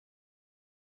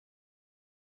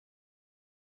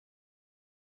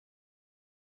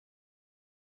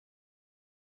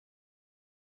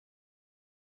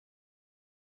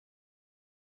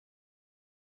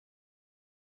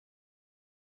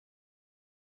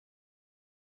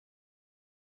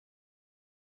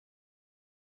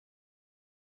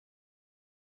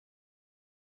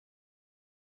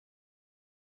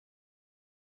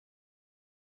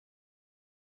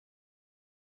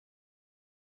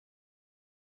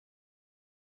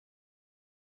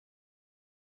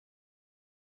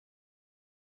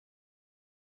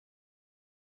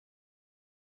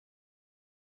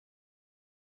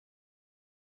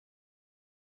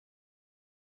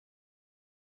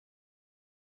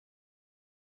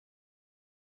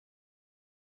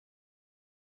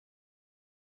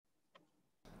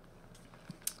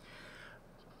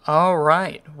All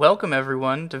right. Welcome,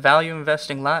 everyone, to Value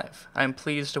Investing Live. I'm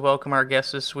pleased to welcome our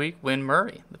guest this week, Win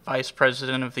Murray, the Vice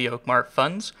President of the Oakmark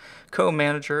Funds,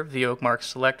 co-manager of the Oakmark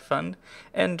Select Fund,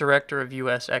 and Director of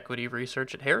U.S. Equity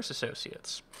Research at Harris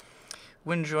Associates.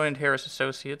 Win joined Harris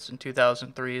Associates in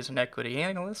 2003 as an equity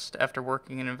analyst after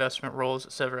working in investment roles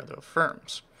at several other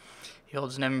firms. He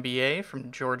holds an M.B.A.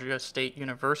 from Georgia State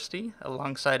University,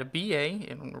 alongside a B.A.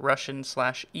 in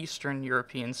Russian/Eastern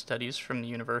European Studies from the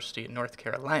University of North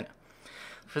Carolina.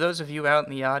 For those of you out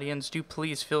in the audience, do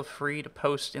please feel free to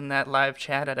post in that live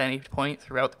chat at any point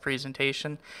throughout the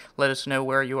presentation. Let us know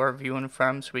where you are viewing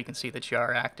from so we can see that you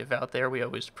are active out there. We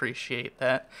always appreciate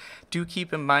that. Do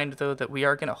keep in mind, though, that we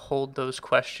are going to hold those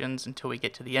questions until we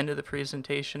get to the end of the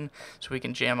presentation so we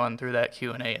can jam on through that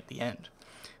Q&A at the end.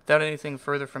 Without anything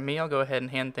further from me, I'll go ahead and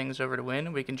hand things over to Win,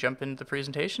 and we can jump into the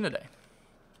presentation today.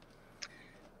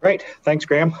 Great. Thanks,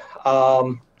 Graham.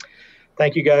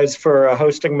 Thank you guys for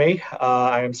hosting me.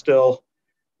 I am still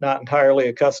not entirely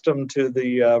accustomed to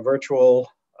the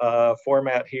virtual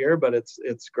format here, but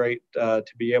it's great to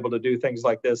be able to do things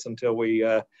like this until we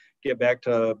get back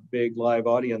to big live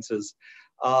audiences.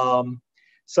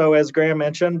 So as Graham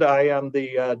mentioned, I am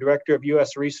the Director of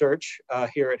U.S. Research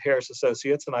here at Harris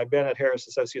Associates, and I've been at Harris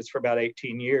Associates for about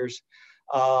 18 years.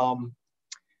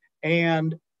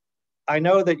 And I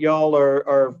know that y'all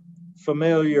are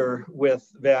familiar with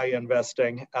value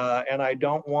investing, and I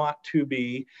don't want to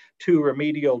be too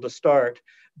remedial to start,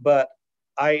 but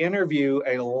I interview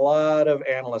a lot of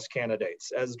analyst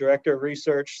candidates. As Director of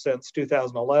Research since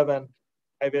 2011,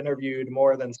 I've interviewed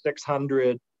more than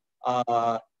 600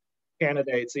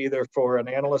 candidates, either for an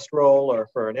analyst role or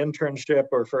for an internship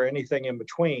or for anything in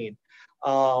between.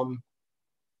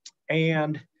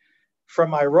 And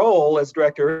from my role as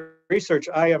Director of Research,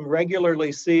 I am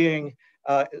regularly seeing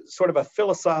sort of a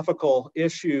philosophical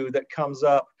issue that comes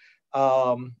up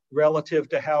relative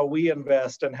to how we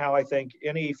invest and how I think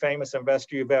any famous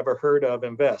investor you've ever heard of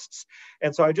invests.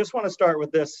 And so I just want to start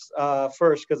with this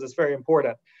first because it's very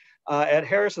important. At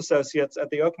Harris Associates,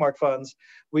 at the Oakmark Funds,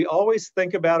 we always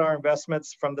think about our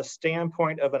investments from the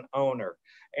standpoint of an owner.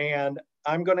 And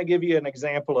I'm going to give you an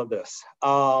example of this.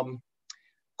 So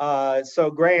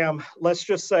Graham, let's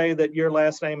just say that your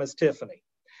last name is Tiffany.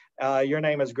 Your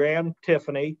name is Graham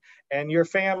Tiffany, and your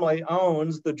family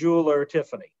owns the jeweler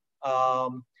Tiffany.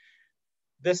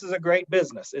 This is a great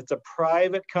business. It's a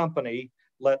private company,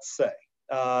 let's say.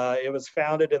 It was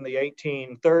founded in the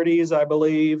 1830s, I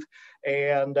believe,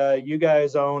 and you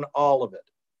guys own all of it,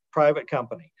 private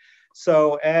company.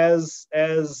 So as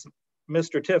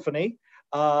Mr. Tiffany,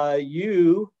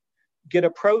 you get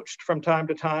approached from time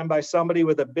to time by somebody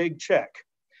with a big check.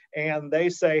 And they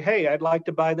say, hey, I'd like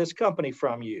to buy this company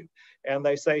from you. And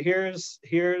they say, here's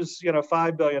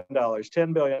 $5 billion,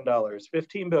 $10 billion,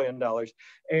 $15 billion.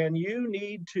 And you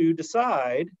need to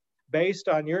decide, based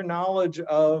on your knowledge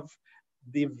of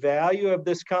the value of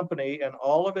this company and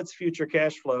all of its future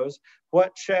cash flows,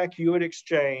 what check you would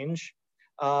exchange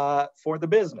for the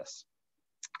business.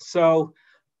 So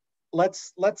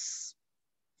let's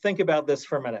think about this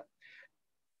for a minute.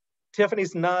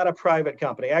 Tiffany's not a private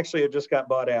company. Actually, it just got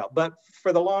bought out. But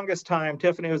for the longest time,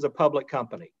 Tiffany was a public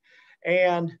company.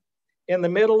 And in the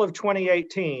middle of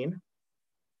 2018,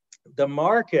 the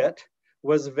market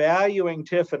was valuing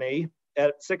Tiffany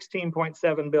at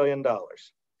 $16.7 billion.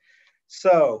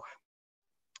 So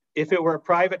if it were a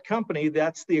private company,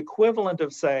 that's the equivalent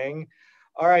of saying,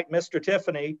 all right, Mr.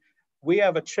 Tiffany, we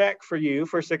have a check for you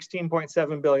for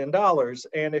 $16.7 billion.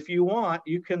 And if you want,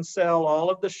 you can sell all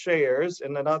of the shares,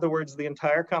 and in other words, the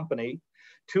entire company,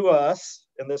 to us,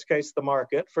 in this case, the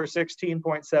market, for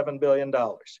 $16.7 billion.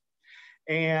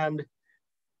 And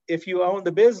if you own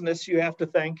the business, you have to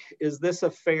think, is this a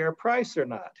fair price or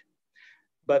not?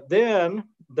 But then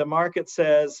the market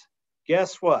says,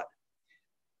 guess what?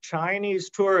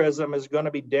 Chinese tourism is going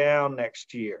to be down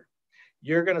next year.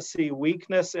 You're going to see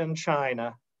weakness in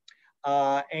China.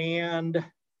 And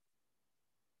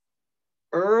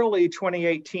early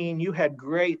 2018, you had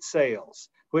great sales,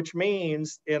 which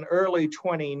means in early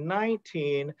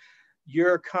 2019,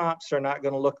 your comps are not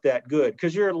going to look that good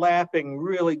because you're lapping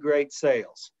really great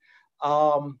sales.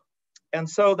 And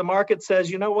so the market says,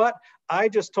 you know what? I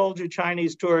just told you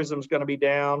Chinese tourism is going to be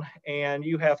down and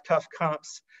you have tough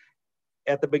comps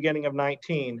at the beginning of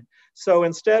 19. So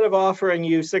instead of offering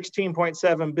you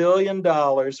 $16.7 billion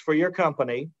for your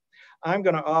company, I'm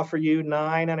going to offer you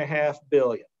 $9.5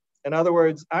 billion. In other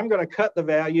words, I'm going to cut the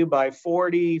value by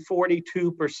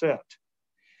 42%.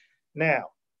 Now,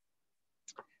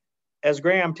 as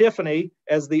Graham Tiffany,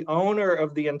 as the owner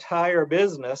of the entire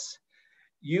business,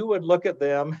 you would look at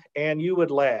them and you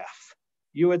would laugh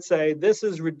you would say, this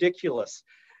is ridiculous.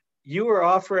 You were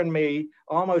offering me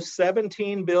almost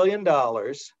 $17 billion.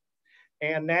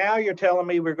 And now you're telling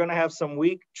me we're going to have some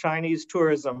weak Chinese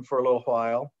tourism for a little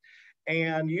while.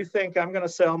 And you think I'm going to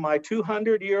sell my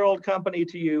 200-year-old company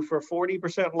to you for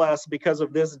 40% less because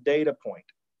of this data point.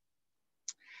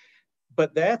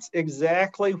 But that's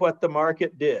exactly what the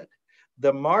market did.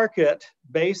 The market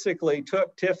basically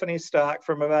took Tiffany stock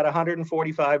from about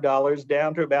 $145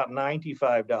 down to about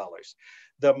 $95.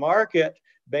 The market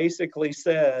basically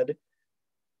said,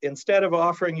 instead of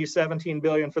offering you $17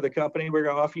 billion for the company, we're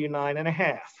going to offer you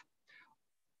 $9.5.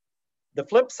 The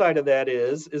flip side of that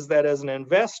is that as an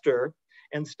investor,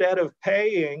 instead of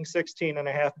paying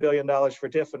 $16.5 billion for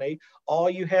Tiffany, all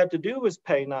you had to do was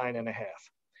pay $9.5.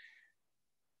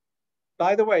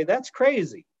 By the way, that's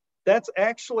crazy. That's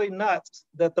actually nuts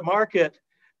that the market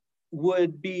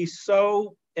would be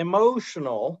so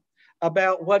emotional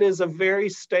about what is a very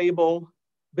stable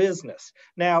business.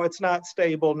 Now, it's not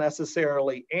stable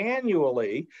necessarily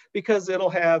annually because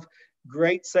it'll have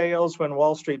great sales when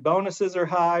Wall Street bonuses are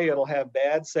high. It'll have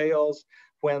bad sales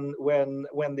when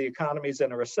the economy's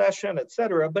in a recession, et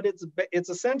cetera. But it's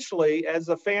essentially, as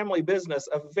a family business,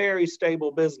 a very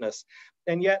stable business.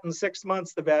 And yet in 6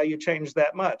 months, the value changed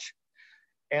that much.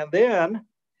 And then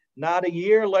not a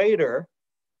year later,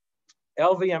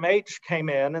 LVMH came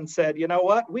in and said, you know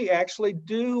what? We actually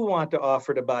do want to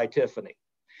offer to buy Tiffany.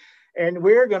 And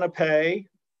we're going to pay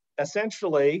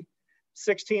essentially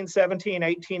 16, 17,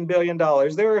 18 billion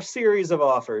dollars. There were a series of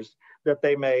offers that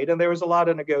they made, and there was a lot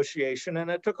of negotiation,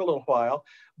 and it took a little while.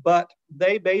 But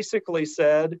they basically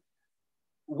said,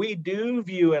 we do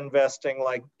view investing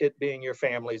like it being your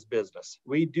family's business.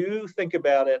 We do think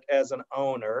about it as an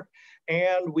owner,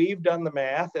 and we've done the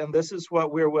math, and this is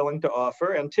what we're willing to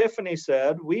offer. And Tiffany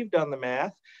said, we've done the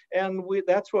math, and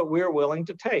that's what we're willing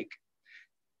to take.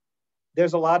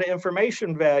 There's a lot of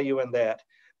information value in that.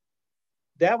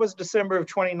 That was December of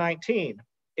 2019.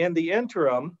 In the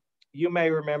interim, you may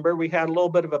remember we had a little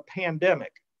bit of a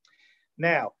pandemic.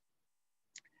 Now,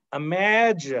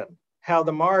 imagine how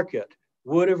the market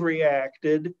would have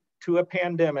reacted to a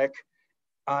pandemic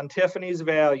on Tiffany's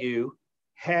value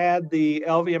had the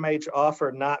LVMH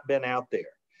offer not been out there.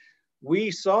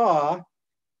 We saw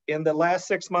in the last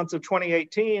 6 months of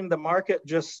 2018, the market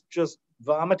just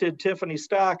vomited Tiffany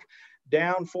stock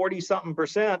down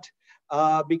 40-something%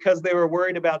 because they were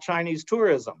worried about Chinese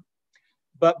tourism.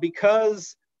 But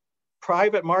because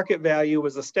private market value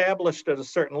was established at a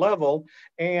certain level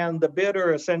and the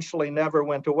bidder essentially never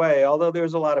went away, although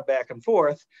there's a lot of back and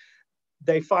forth,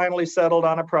 they finally settled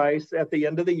on a price at the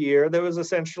end of the year that was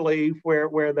essentially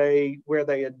where they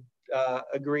had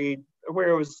agreed, where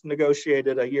it was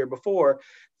negotiated a year before,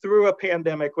 through a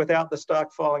pandemic without the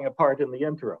stock falling apart in the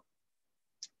interim.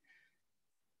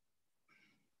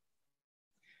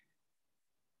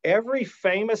 Every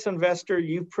famous investor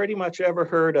you've pretty much ever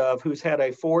heard of who's had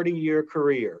a 40-year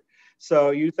career. So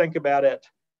you think about it,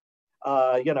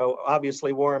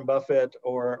 obviously Warren Buffett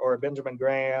or Benjamin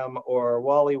Graham or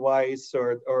Wally Weiss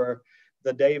or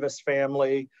the Davis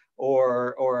family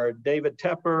or David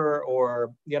Tepper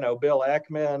or, Bill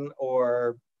Ackman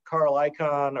or Carl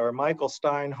Icahn or Michael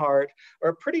Steinhardt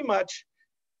or pretty much,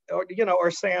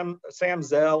 or Sam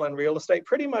Zell in real estate.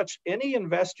 Pretty much any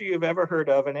investor you've ever heard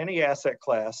of in any asset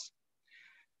class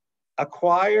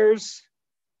acquires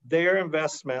their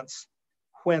investments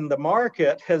when the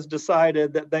market has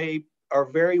decided that they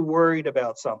are very worried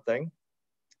about something.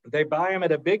 They buy them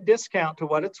at a big discount to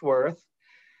what it's worth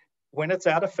when it's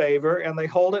out of favor, and they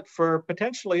hold it for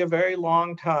potentially a very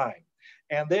long time.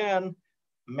 And then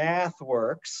math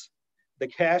works. The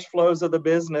cash flows of the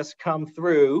business come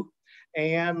through,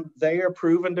 and they are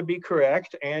proven to be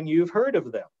correct, and you've heard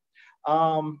of them.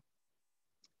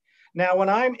 Now, when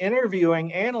I'm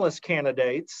interviewing analyst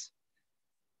candidates,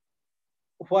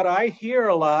 what I hear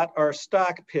a lot are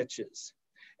stock pitches.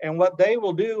 And what they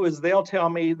will do is they'll tell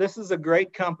me, this is a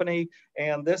great company,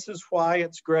 and this is why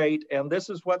it's great, and this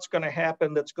is what's going to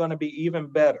happen that's going to be even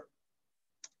better.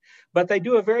 But they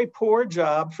do a very poor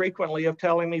job frequently of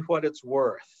telling me what it's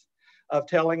worth, of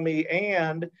telling me,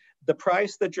 and the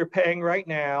price that you're paying right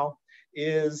now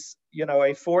is, a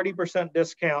 40%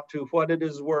 discount to what it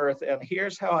is worth. And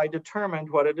here's how I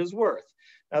determined what it is worth.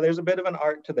 Now, there's a bit of an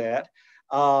art to that,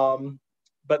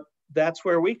 but that's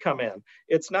where we come in.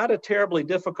 It's not a terribly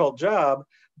difficult job,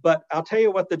 but I'll tell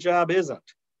you what the job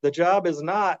isn't. The job is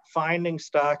not finding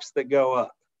stocks that go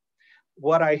up.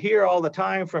 What I hear all the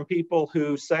time from people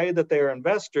who say that they're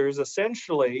investors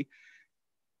essentially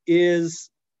is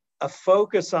a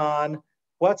focus on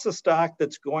what's a stock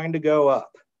that's going to go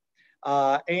up.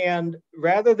 And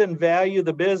rather than value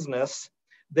the business,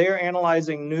 They're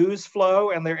analyzing news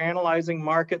flow and they're analyzing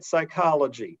market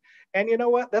psychology. And you know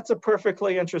what? That's a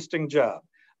perfectly interesting job.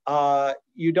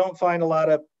 You don't find a lot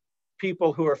of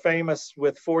people who are famous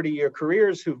with 40-year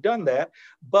careers who've done that,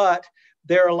 but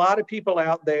there are a lot of people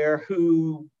out there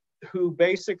who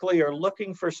basically are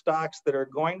looking for stocks that are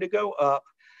going to go up,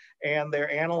 and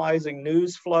they're analyzing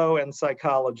news flow and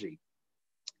psychology.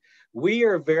 We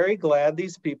are very glad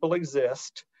these people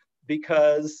exist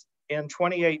because in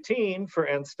 2018, for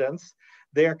instance,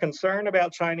 they're concerned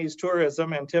about Chinese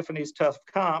tourism, and Tiffany's tough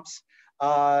comps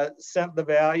sent the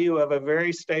value of a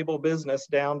very stable business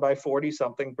down by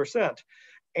 40-something%.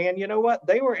 And you know what?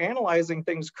 They were analyzing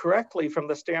things correctly from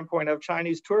the standpoint of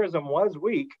Chinese tourism was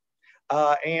weak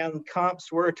and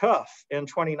comps were tough in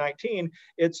 2019.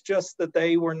 It's just that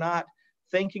they were not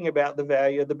thinking about the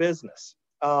value of the business.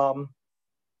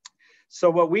 So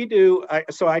what we do,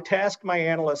 I task my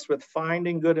analysts with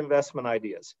finding good investment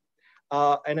ideas.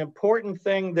 An important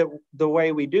thing that the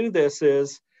way we do this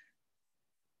is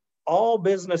all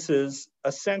businesses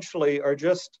essentially are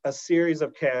just a series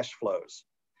of cash flows.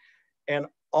 And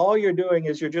all you're doing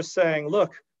is you're just saying,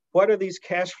 look, what are these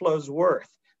cash flows worth?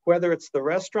 Whether it's the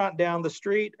restaurant down the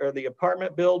street or the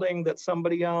apartment building that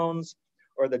somebody owns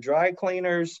or the dry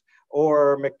cleaners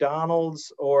or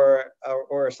McDonald's or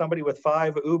somebody with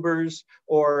 5 Ubers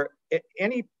or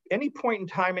any point in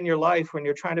time in your life when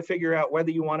you're trying to figure out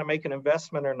whether you want to make an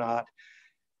investment or not,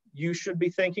 you should be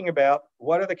thinking about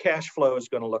what are the cash flows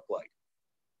going to look like.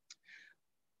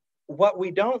 What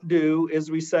we don't do is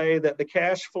we say that the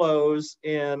cash flows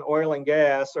in oil and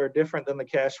gas are different than the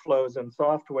cash flows in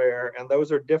software, and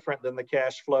those are different than the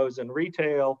cash flows in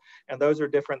retail, and those are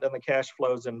different than the cash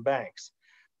flows in banks.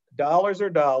 Dollars are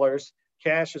dollars,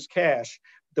 cash is cash.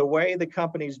 The way the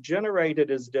company's generated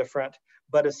is different,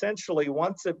 but essentially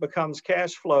once it becomes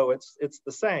cash flow, it's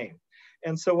the same.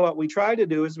 And so what we try to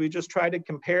do is we just try to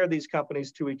compare these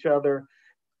companies to each other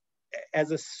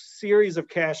as a series of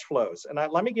cash flows. And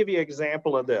let me give you an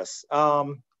example of this.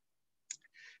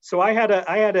 So I had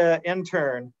an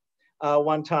intern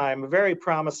one time, a very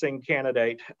promising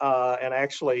candidate, and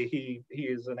actually he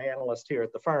is an analyst here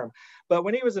at the firm. But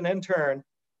when he was an intern,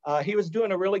 he was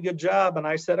doing a really good job, and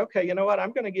I said, okay, you know what?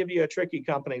 I'm going to give you a tricky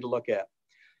company to look at.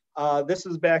 This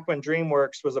is back when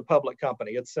DreamWorks was a public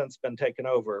company. It's since been taken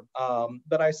over.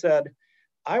 But I said,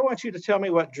 I want you to tell me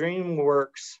what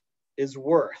DreamWorks is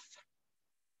worth.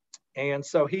 And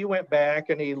so he went back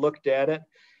and he looked at it.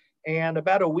 And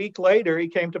about a week later, he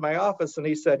came to my office and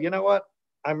he said, you know what?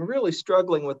 I'm really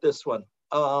struggling with this one.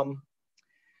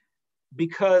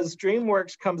 Because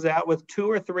DreamWorks comes out with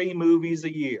 2 or 3 movies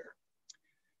a year.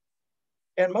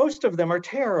 And most of them are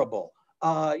terrible.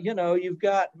 You know, you've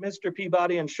got Mr.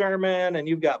 Peabody and Sherman, and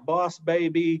you've got Boss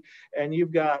Baby, and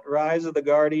you've got Rise of the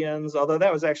Guardians, although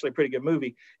that was actually a pretty good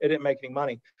movie. It didn't make any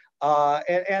money.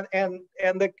 And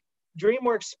the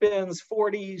DreamWorks spends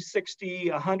 40, 60,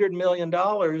 $100 million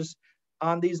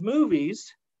on these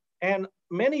movies, and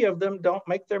many of them don't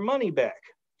make their money back.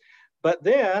 But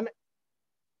then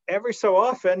every so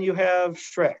often you have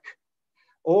Shrek,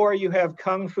 or you have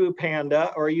Kung Fu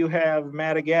Panda, or you have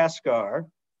Madagascar,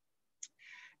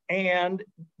 and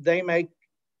they make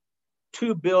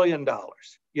 $2 billion.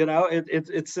 You know,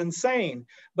 it's insane,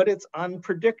 but it's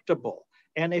unpredictable.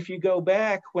 And if you go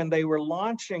back when they were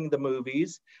launching the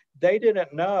movies, they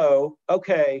didn't know,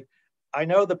 okay, I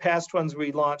know the past ones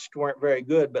we launched weren't very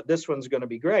good, but this one's going to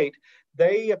be great.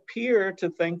 They appear to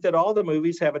think that all the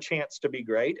movies have a chance to be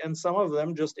great, and some of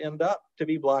them just end up to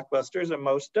be blockbusters and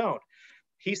most don't.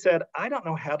 He said, I don't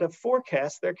know how to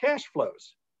forecast their cash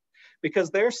flows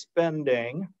because they're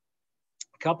spending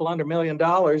a couple $100 million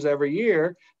every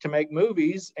year to make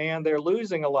movies, and they're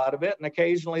losing a lot of it, and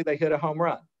occasionally they hit a home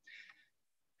run.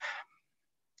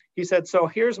 He said, so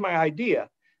here's my idea.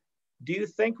 Do you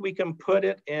think we can put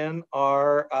it in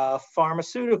our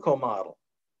pharmaceutical model?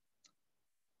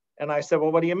 And I said,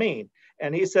 well, what do you mean?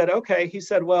 And he said, okay. He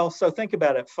said, well, so think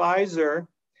about it. Pfizer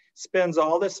spends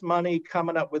all this money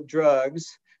coming up with drugs,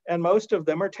 and most of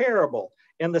them are terrible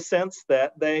in the sense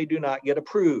that they do not get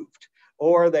approved,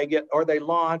 or they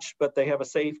launch, but they have a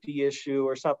safety issue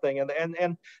or something.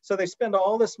 And so they spend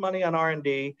all this money on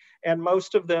R&D, and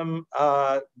most of them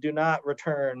do not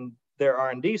return their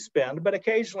R&D spend, but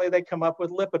occasionally they come up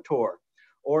with Lipitor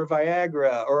or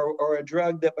Viagra or a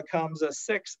drug that becomes a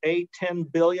 $6, $8,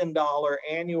 $10 billion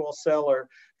annual seller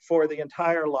for the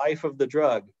entire life of the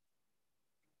drug.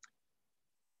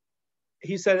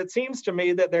 He said, it seems to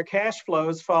me that their cash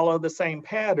flows follow the same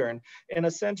pattern. And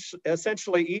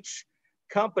essentially each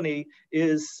company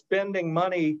is spending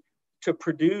money to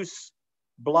produce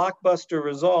blockbuster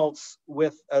results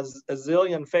with a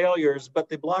zillion failures, but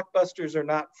the blockbusters are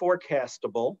not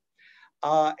forecastable.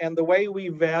 And the way we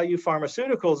value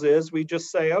pharmaceuticals is we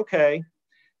just say, okay,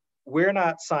 we're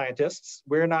not scientists.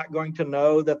 We're not going to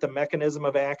know that the mechanism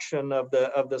of action of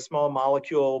the small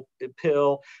molecule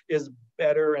pill is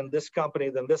better in this company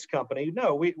than this company.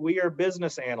 No, we are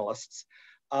business analysts.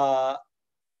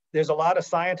 There's a lot of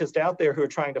scientists out there who are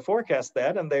trying to forecast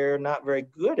that, and they're not very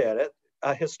good at it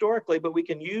historically, but we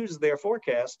can use their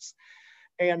forecasts.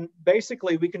 And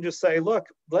basically, we can just say, look,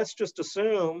 let's just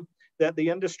assume that the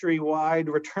industry-wide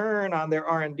return on their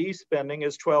R&D spending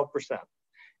is 12%.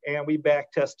 And we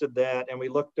back tested that, and we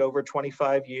looked over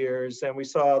 25 years, and we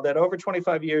saw that over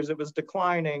 25 years it was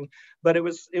declining, but it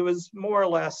was more or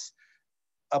less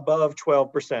above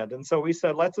 12%. And so we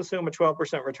said, let's assume a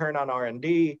 12% return on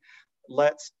R&D.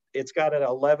 It's got an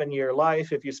 11-year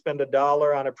life. If you spend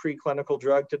 $1 on a preclinical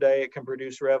drug today, it can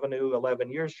produce revenue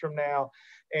 11 years from now.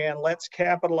 And let's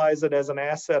capitalize it as an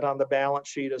asset on the balance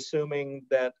sheet, assuming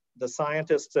that the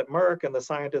scientists at Merck and the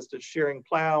scientists at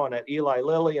Schering-Plough and at Eli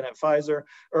Lilly and at Pfizer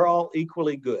are all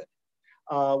equally good,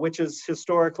 which has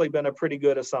historically been a pretty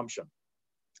good assumption.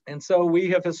 And so we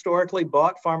have historically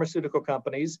bought pharmaceutical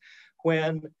companies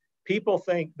when people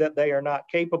think that they are not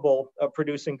capable of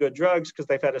producing good drugs because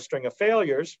they've had a string of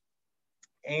failures,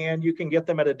 and you can get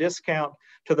them at a discount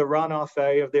to the runoff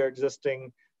value of their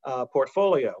existing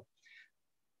portfolio.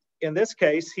 In this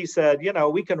case, he said,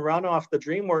 we can run off the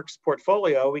DreamWorks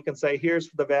portfolio. We can say, here's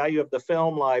the value of the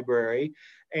film library,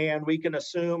 and we can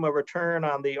assume a return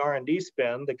on the R&D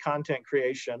spend, the content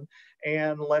creation,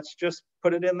 and let's just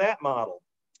put it in that model.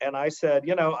 And I said,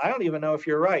 I don't even know if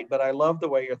you're right, but I love the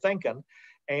way you're thinking,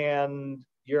 and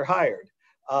you're hired.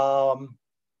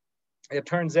 It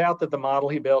turns out that the model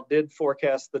he built did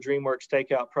forecast the DreamWorks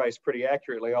takeout price pretty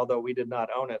accurately, although we did not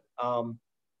own it.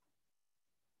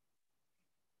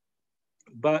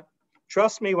 But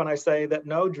trust me when I say that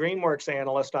no DreamWorks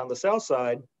analyst on the sell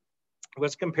side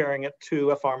was comparing it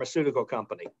to a pharmaceutical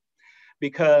company,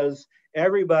 because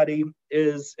everybody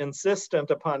is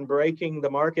insistent upon breaking the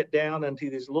market down into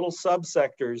these little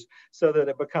subsectors so that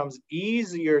it becomes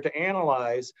easier to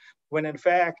analyze, when in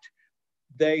fact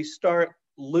they start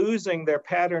losing their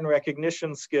pattern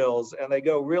recognition skills and they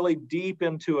go really deep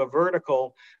into a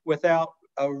vertical without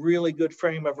a really good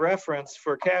frame of reference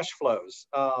for cash flows.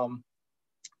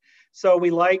 So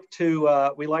we like to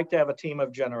have a team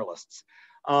of generalists.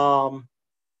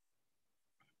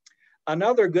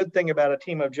 Another good thing about a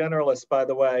team of generalists, by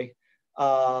the way,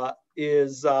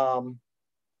 is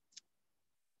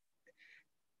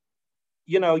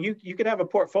you could have a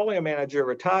portfolio manager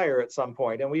retire at some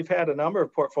point, and we've had a number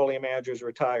of portfolio managers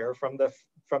retire, from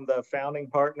the founding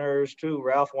partners to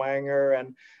Ralph Wanger,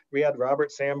 and we had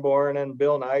Robert Sanborn and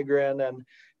Bill Nygren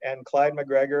and Clyde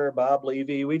McGregor, Bob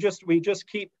Levy. We just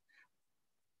keep,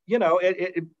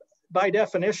 by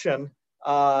definition,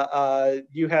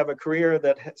 you have a career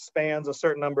that spans a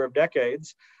certain number of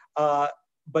decades,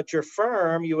 but your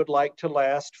firm you would like to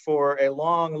last for a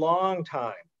long, long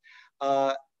time.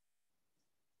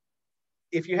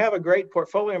 If you have a great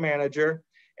portfolio manager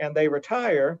and they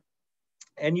retire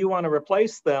and you want to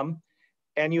replace them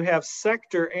and you have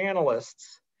sector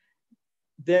analysts,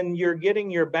 then you're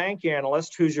getting your bank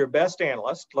analyst, who's your best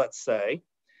analyst, let's say,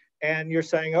 and you're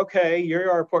saying, okay, you're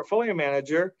our portfolio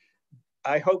manager.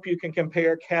 I hope you can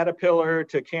compare Caterpillar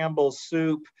to Campbell's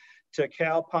Soup to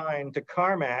Calpine to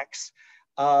CarMax,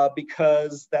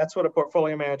 because that's what a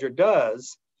portfolio manager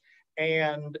does.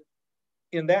 And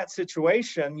in that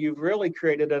situation, you've really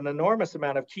created an enormous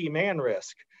amount of key man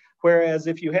risk. Whereas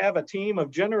if you have a team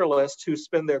of generalists who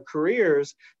spend their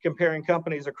careers comparing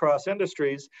companies across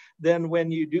industries, then when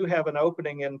you do have an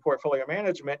opening in portfolio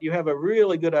management, you have a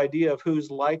really good idea of who's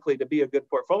likely to be a good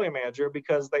portfolio manager,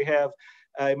 because they have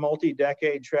a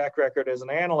multi-decade track record as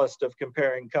an analyst of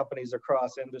comparing companies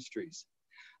across industries.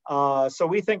 So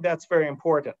we think that's very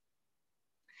important.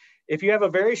 If you have a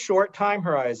very short time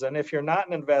horizon, if you're not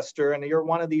an investor and you're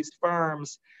one of these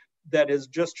firms that is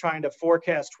just trying to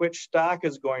forecast which stock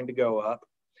is going to go up,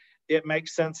 it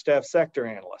makes sense to have sector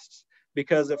analysts,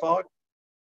 because if all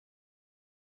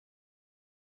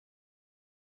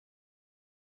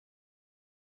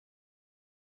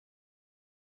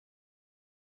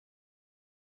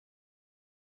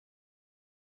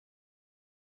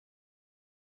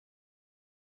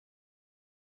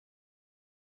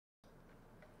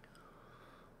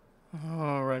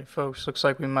All right, folks, looks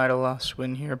like we might have lost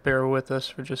Win here. Bear with us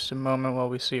for just a moment while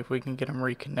we see if we can get him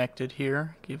reconnected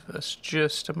here. Give us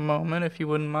just a moment, if you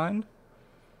wouldn't mind.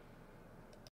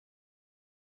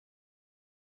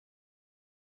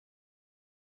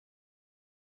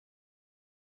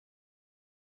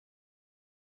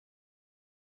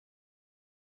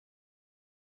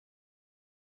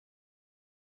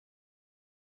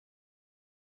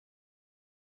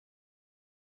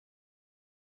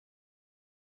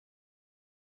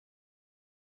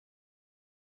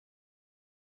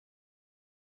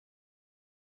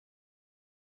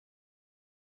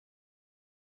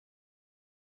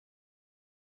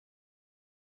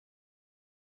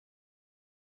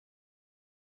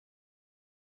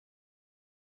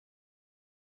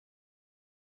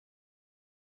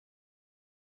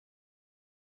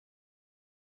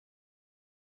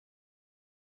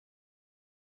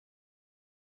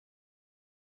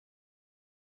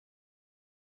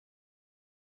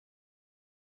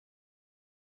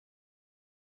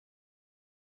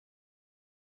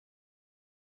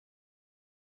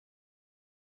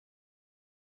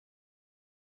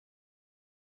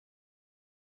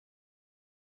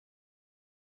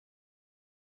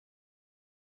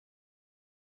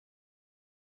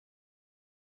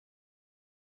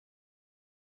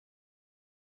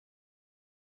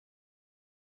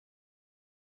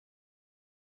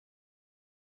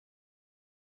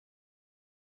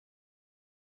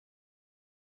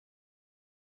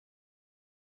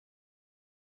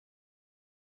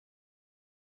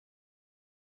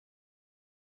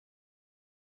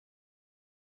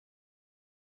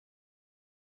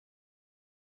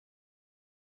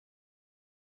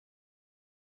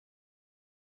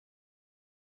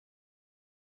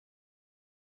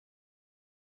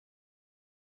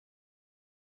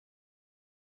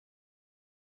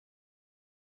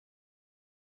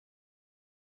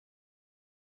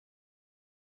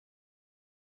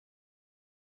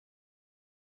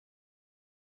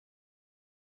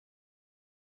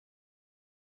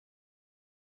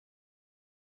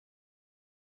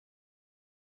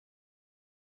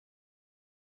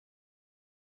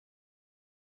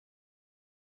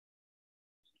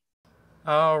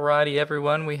 Alrighty,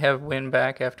 everyone, we have Win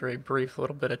back after a brief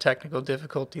little bit of technical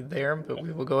difficulty there, but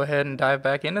we will go ahead and dive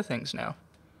back into things now.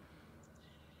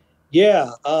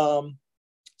 Yeah.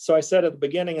 So I said at the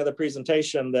beginning of the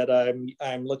presentation that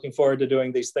I'm looking forward to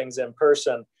doing these things in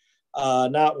person.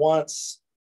 Not once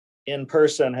in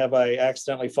person have I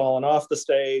accidentally fallen off the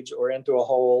stage or into a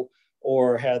hole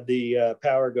or had the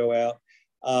power go out.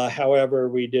 However,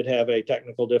 we did have a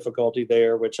technical difficulty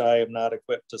there, which I am not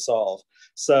equipped to solve.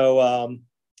 So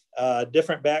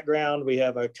different background. We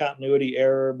have a continuity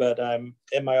error, but I'm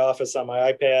in my office on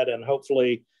my iPad, and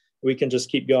hopefully we can just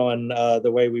keep going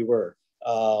the way we were.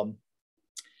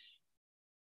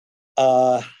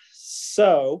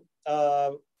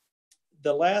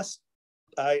 The last,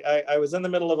 I was in the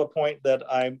middle of a point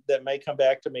that may come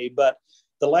back to me, but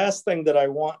the last thing that I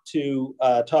want to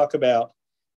talk about,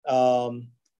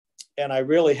 and I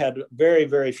really had very,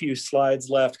 very few slides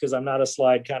left because I'm not a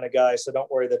slide kind of guy, so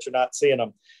don't worry that you're not seeing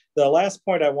them. The last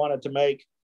point I wanted to make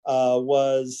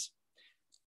was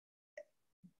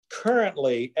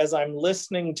currently, as I'm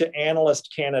listening to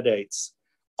analyst candidates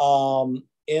in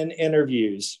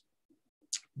interviews,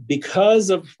 because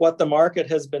of what the market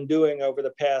has been doing over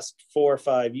the past 4 or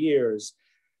 5 years,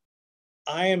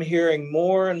 I am hearing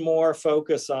more and more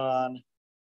focus on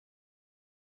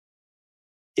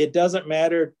it doesn't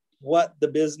matter what the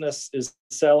business is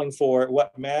selling for.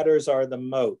 What matters are the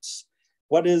moats.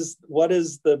 What are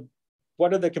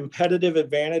the competitive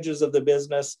advantages of the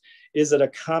business? Is it a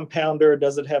compounder?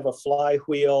 Does it have a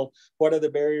flywheel? What are the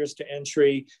barriers to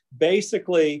entry?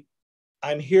 Basically,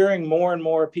 I'm hearing more and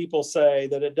more people say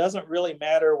that it doesn't really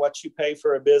matter what you pay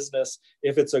for a business.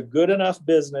 If it's a good enough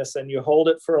business and you hold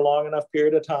it for a long enough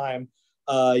period of time,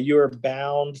 you're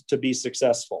bound to be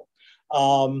successful.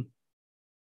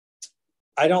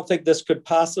 I don't think this could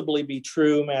possibly be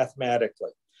true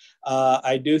mathematically.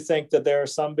 I do think that there are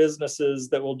some businesses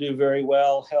that will do very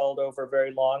well held over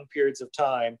very long periods of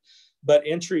time, but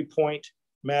entry point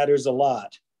matters a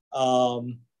lot.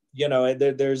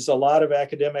 There's a lot of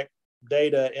academic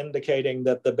data indicating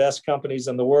that the best companies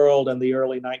in the world in the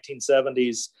early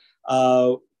 1970s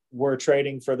were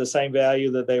trading for the same value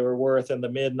that they were worth in the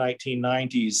mid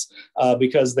 1990s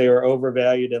because they were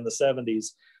overvalued in the 70s.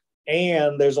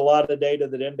 And there's a lot of data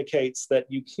that indicates that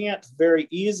you can't very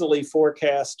easily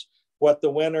forecast what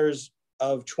the winners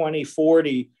of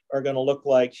 2040 are going to look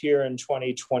like here in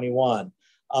 2021.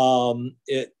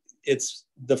 It's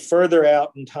the further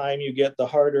out in time you get, the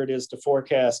harder it is to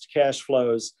forecast cash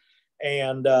flows.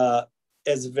 And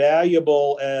as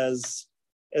valuable as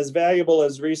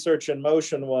research in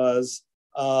motion was,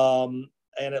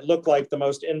 and it looked like the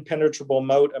most impenetrable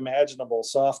moat imaginable,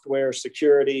 software,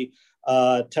 security,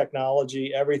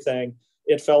 technology, everything,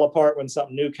 it fell apart when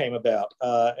something new came about.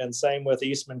 And same with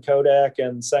Eastman Kodak,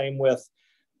 and same with,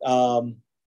 and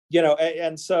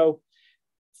so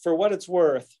for what it's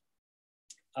worth,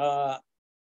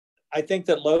 I think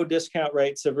that low discount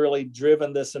rates have really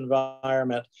driven this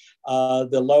environment.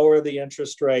 The lower the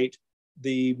interest rate,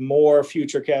 the more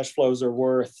future cash flows are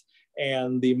worth,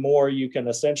 and the more you can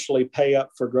essentially pay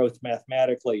up for growth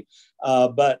mathematically.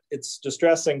 But it's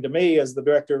distressing to me as the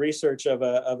director of research of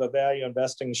a value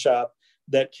investing shop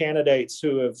that candidates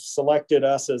who have selected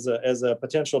us as a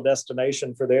potential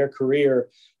destination for their career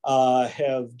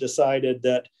have decided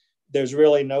that there's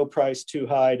really no price too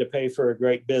high to pay for a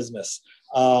great business.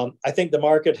 I think the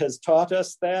market has taught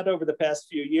us that over the past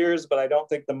few years, but I don't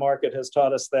think the market has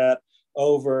taught us that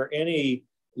over any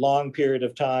long period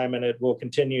of time, and it will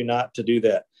continue not to do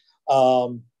that.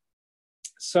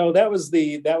 So that was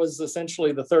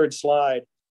essentially the third slide.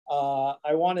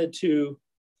 I wanted to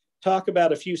talk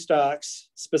about a few stocks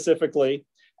specifically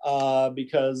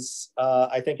because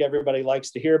I think everybody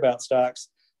likes to hear about stocks.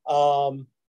 And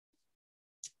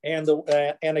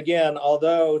again,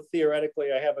 although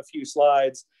theoretically I have a few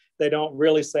slides, they don't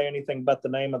really say anything but the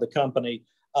name of the company.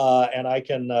 And I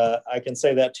can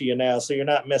say that to you now, so you're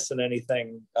not missing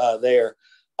anything there.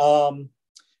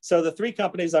 So the three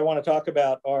companies I want to talk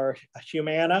about are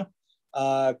Humana,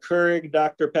 Keurig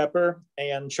Dr. Pepper,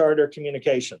 and Charter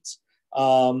Communications.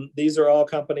 These are all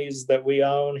companies that we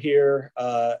own here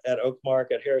at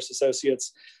Oakmark, at Harris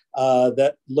Associates,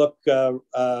 that look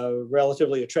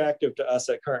relatively attractive to us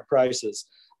at current prices.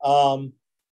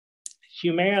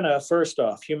 Humana, first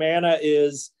off, Humana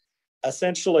is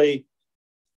essentially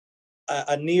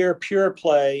a near pure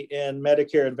play in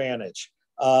Medicare Advantage.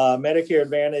 Medicare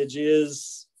Advantage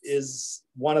is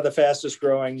one of the fastest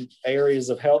growing areas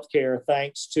of healthcare,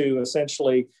 thanks to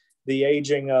essentially the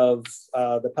aging of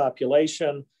the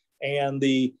population and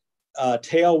the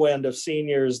tailwind of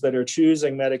seniors that are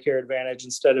choosing Medicare Advantage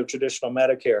instead of traditional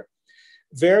Medicare.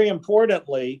 Very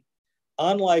importantly,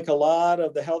 unlike a lot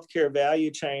of the healthcare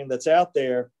value chain that's out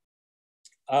there,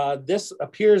 this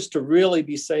appears to really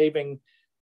be saving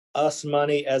us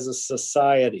money as a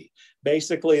society.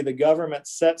 Basically, the government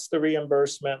sets the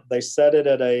reimbursement, they set it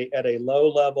at a low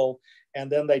level,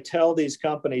 and then they tell these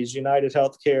companies, United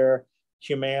Healthcare,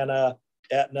 Humana,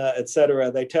 Aetna, et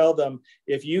cetera, they tell them,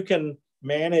 if you can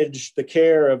manage the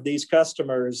care of these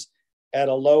customers at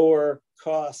a lower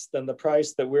cost than the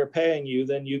price that we're paying you,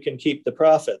 then you can keep the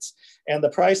profits. And the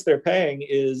price they're paying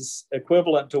is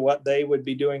equivalent to what they would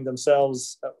be doing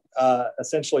themselves,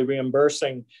 essentially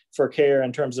reimbursing for care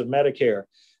in terms of Medicare.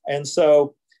 And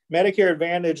so Medicare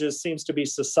Advantage seems to be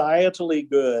societally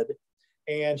good,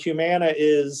 and Humana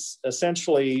is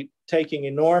essentially taking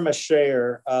enormous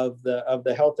share of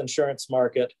the health insurance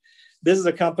market. This is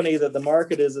a company that the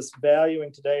market is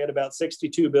valuing today at about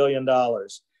 $62 billion.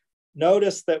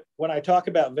 Notice that when I talk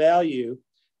about value,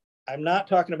 I'm not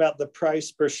talking about the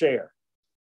price per share.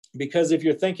 Because if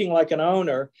you're thinking like an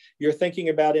owner, you're thinking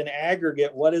about in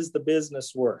aggregate, what is the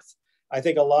business worth? I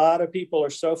think a lot of people are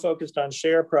so focused on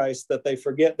share price that they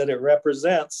forget that it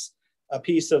represents a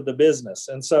piece of the business.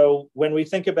 And so when we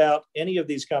think about any of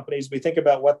these companies, we think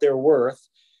about what they're worth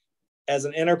as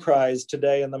an enterprise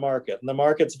today in the market. And the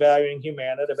market's valuing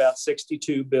Humana at about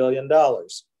 $62 billion,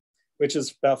 which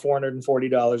is about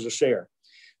 $440 a share.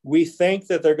 We think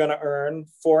that they're going to earn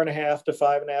 $4.5 to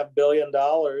 $5.5 billion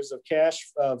of cash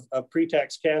of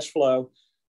pre-tax cash flow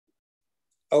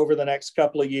over the next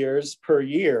couple of years per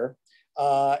year.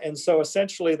 And so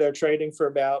essentially they're trading for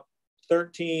about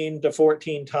 13 to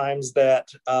 14 times that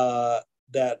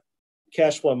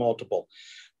cash flow multiple.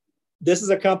 This is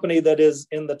a company that is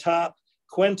in the top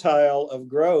quintile of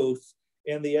growth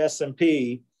in the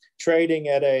S&P, trading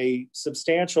at a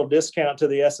substantial discount to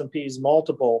the S&P's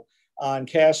multiple on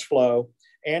cash flow,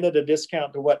 and at a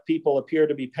discount to what people appear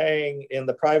to be paying in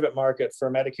the private market for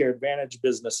Medicare Advantage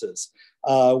businesses.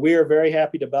 We are very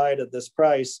happy to buy it at this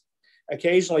price.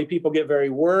 Occasionally, people get very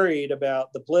worried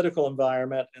about the political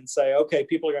environment and say, okay,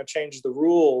 people are going to change the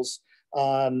rules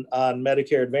on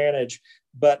Medicare Advantage.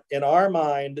 But in our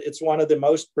mind, it's one of the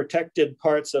most protected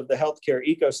parts of the healthcare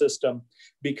ecosystem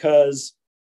because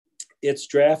it's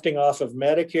drafting off of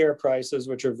Medicare prices,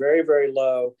 which are very, very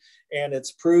low, and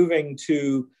it's proving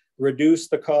to reduce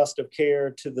the cost of care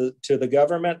to the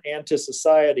government and to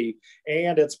society.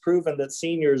 And it's proven that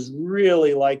seniors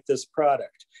really like this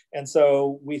product. And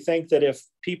so we think that if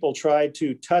people try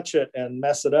to touch it and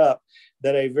mess it up,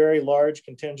 that a very large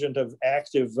contingent of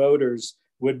active voters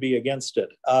would be against it.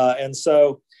 And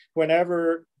so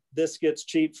whenever this gets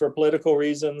cheap for political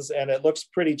reasons, and it looks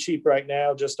pretty cheap right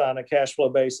now just on a cash flow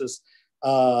basis,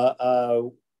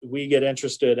 we get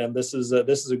interested, and this is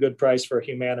a good price for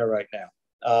Humana right now.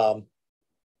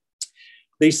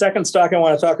 The second stock I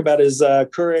want to talk about is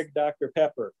Keurig Dr.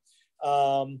 Pepper.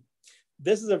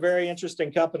 This is a very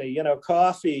interesting company. You know,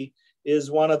 coffee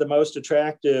is one of the most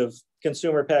attractive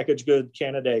consumer packaged good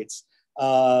candidates.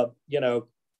 You know,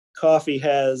 coffee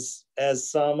has, as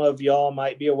some of y'all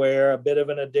might be aware, a bit of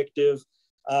an addictive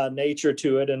nature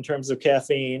to it in terms of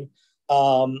caffeine.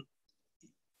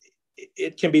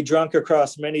 It can be drunk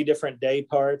across many different day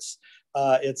parts.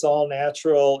 It's all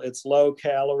natural, it's low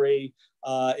calorie,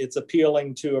 it's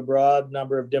appealing to a broad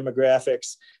number of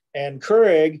demographics. And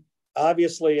Keurig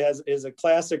obviously is a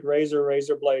classic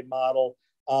razor blade model.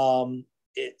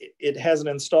 It has an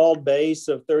installed base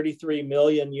of 33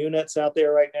 million units out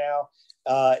there right now.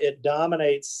 It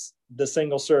dominates the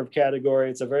single serve category.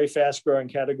 It's a very fast growing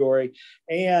category,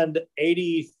 and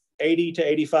 80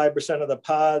 to 85% of the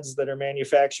pods that are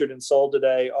manufactured and sold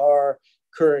today are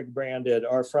Keurig branded,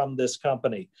 are from this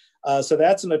company. So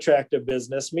that's an attractive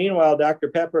business. Meanwhile, Dr.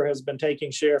 Pepper has been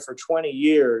taking share for 20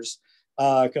 years.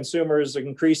 Consumers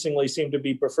increasingly seem to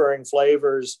be preferring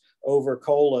flavors over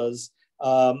colas.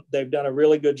 They've done a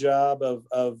really good job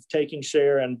of taking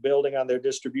share and building on their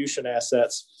distribution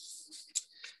assets.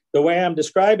 The way I'm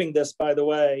describing this, by the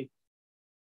way,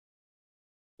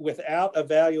 without a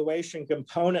valuation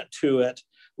component to it,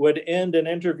 would end an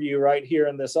interview right here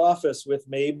in this office with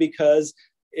me, because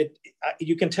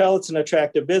you can tell it's an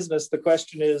attractive business. The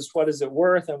question is, what is it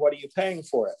worth and what are you paying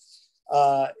for it?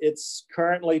 It's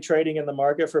currently trading in the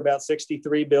market for about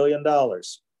 $63 billion,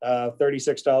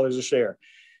 $36 a share.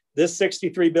 This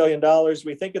 $63 billion,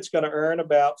 we think it's going to earn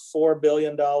about $4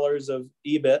 billion of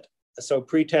EBIT, so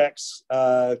pre-tax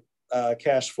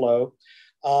cash flow.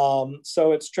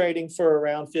 So it's trading for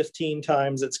around 15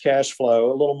 times its cash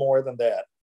flow, a little more than that.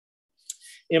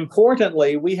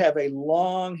 Importantly, we have a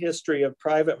long history of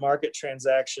private market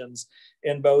transactions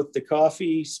in both the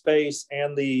coffee space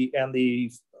and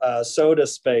the soda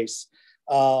space.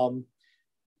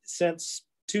 Since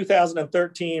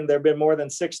 2013, there have been more than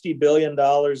 $60 billion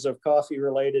of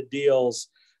coffee-related deals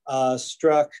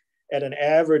struck at an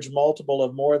average multiple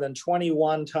of more than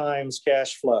 21 times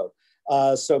cash flow.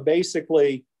 So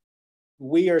basically,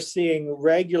 we are seeing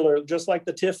regular, just like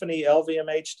the Tiffany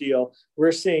LVMH deal,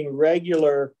 we're seeing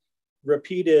regular,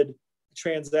 repeated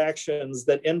transactions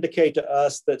that indicate to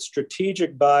us that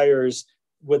strategic buyers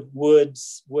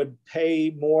would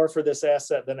pay more for this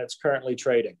asset than it's currently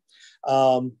trading.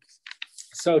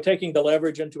 So taking the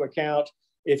leverage into account,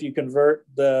 if you convert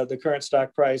the current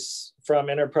stock price from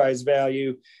enterprise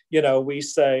value, we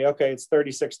say, okay, it's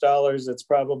 $36. It's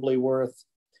probably worth,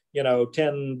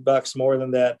 $10 more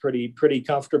than that pretty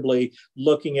comfortably,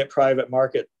 looking at private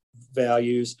market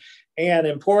values. And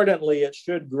importantly, it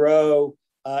should grow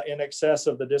in excess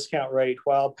of the discount rate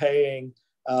while paying,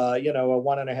 a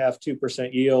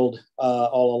 1.5–2% yield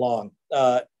all along.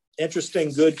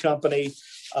 Interesting, good company,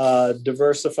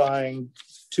 diversifying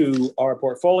to our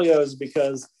portfolios,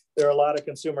 because there are a lot of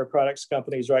consumer products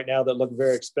companies right now that look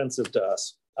very expensive to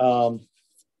us.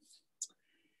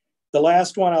 The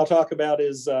last one I'll talk about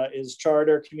is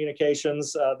Charter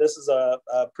Communications. This is a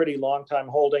pretty long time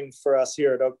holding for us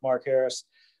here at Oakmark Harris.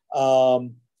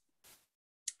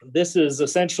 This is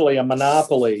essentially a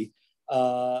monopoly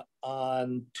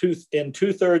in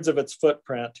 2/3 of its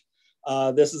footprint.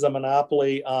 This is a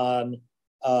monopoly on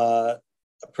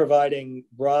providing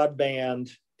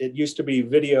broadband. It used to be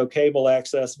video cable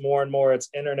access. More and more, it's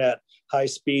internet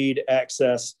high-speed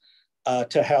access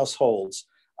to households.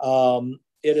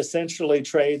 It essentially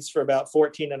trades for about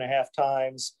 14.5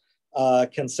 times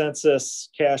consensus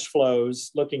cash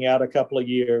flows, looking out a couple of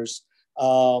years.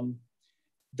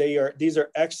 These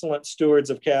are excellent stewards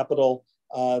of capital.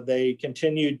 They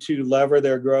continue to lever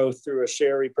their growth through a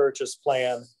share repurchase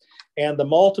plan. And the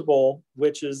multiple,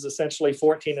 which is essentially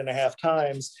 14.5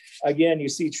 times, again, you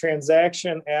see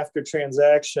transaction after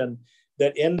transaction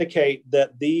that indicate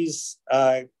that these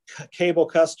cable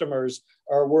customers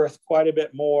are worth quite a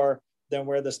bit more than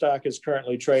where the stock is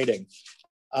currently trading.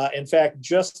 In fact,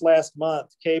 just last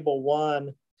month, Cable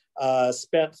One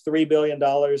spent $3 billion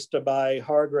to buy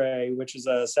Hargray, which is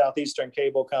a Southeastern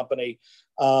cable company.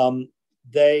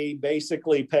 They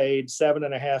basically paid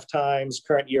 7.5 times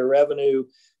current year revenue.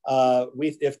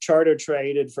 If Charter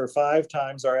traded for 5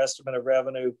 times our estimate of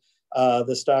revenue,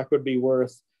 the stock would be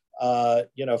worth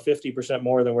 50%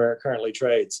 more than where it currently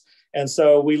trades. And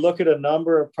so we look at a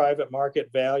number of private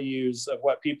market values of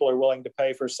what people are willing to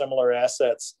pay for similar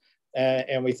assets,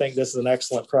 and we think this is an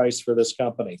excellent price for this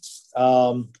company.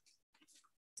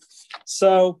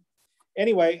 So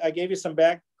anyway, I gave you some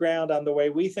background on the way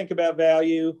we think about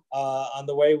value, on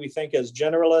the way we think as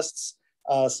generalists,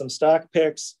 some stock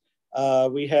picks.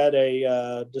 We had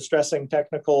a distressing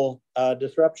technical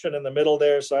disruption in the middle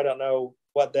there, so I don't know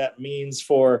what that means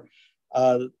for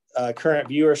current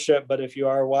viewership, but if you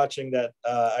are watching that,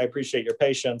 I appreciate your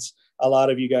patience. A lot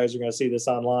of you guys are going to see this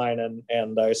online,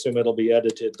 and I assume it'll be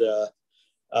edited.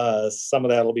 Some of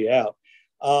that will be out.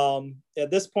 At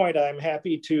this point, I'm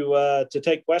happy to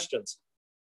take questions.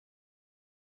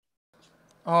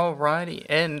 Alrighty,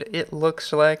 and it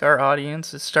looks like our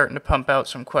audience is starting to pump out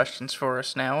some questions for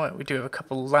us now. We do have a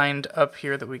couple lined up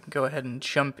here that we can go ahead and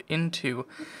jump into.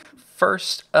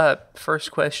 First up,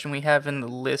 first question we have in the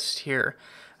list here,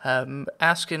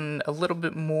 asking a little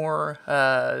bit more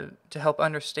to help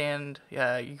understand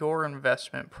your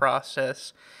investment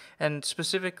process, and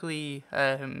specifically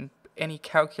any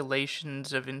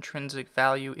calculations of intrinsic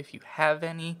value, if you have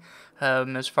any,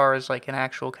 as far as like an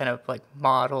actual kind of like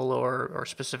model or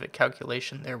specific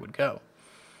calculation there would go.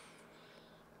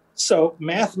 So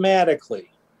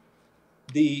mathematically,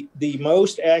 the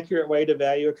most accurate way to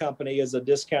value a company is a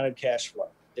discounted cash flow.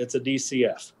 It's a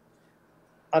DCF.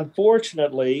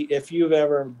 Unfortunately, if you've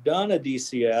ever done a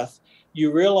DCF,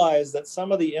 you realize that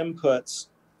some of the inputs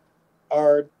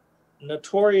are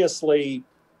notoriously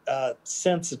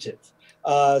sensitive.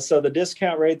 So the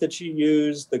discount rate that you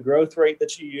use, the growth rate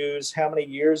that you use, how many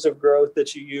years of growth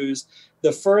that you use,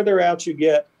 the further out you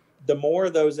get, the more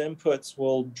those inputs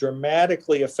will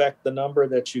dramatically affect the number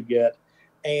that you get.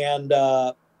 And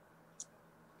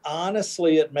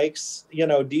honestly, it makes,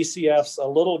 DCFs a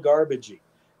little garbagey.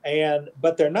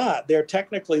 But they're not. They're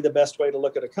technically the best way to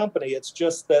look at a company. It's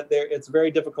just that it's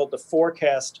very difficult to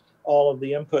forecast all of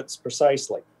the inputs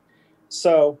precisely.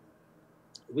 So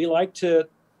we like to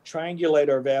triangulate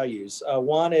our values.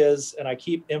 One is, and I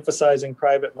keep emphasizing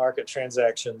private market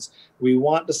transactions, we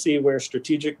want to see where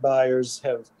strategic buyers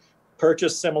have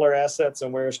purchased similar assets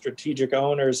and where strategic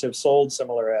owners have sold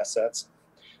similar assets,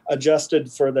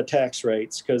 adjusted for the tax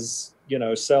rates, because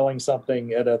selling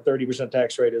something at a 30%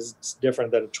 tax rate is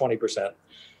different than a 20%.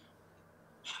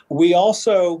 We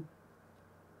also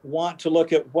want to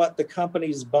look at what the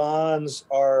company's bonds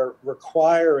are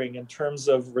requiring in terms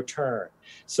of return.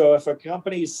 So if a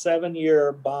company's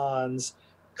 7-year bonds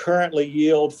currently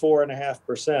yield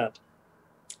 4.5%,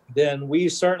 then we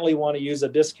certainly want to use a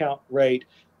discount rate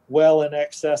well in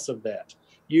excess of that.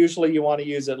 Usually you want to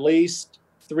use at least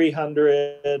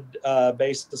 300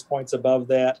 basis points above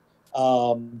that.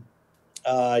 We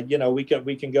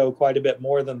can go quite a bit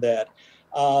more than that.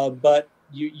 But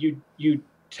you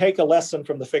take a lesson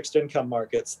from the fixed income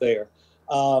markets there.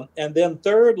 And then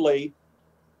thirdly,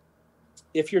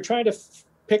 if you're trying to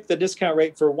pick the discount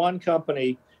rate for one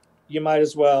company, you might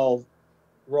as well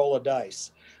roll a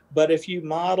dice. But if you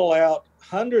model out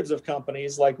hundreds of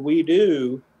companies like we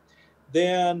do,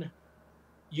 then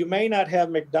you may not have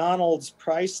McDonald's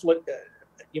price,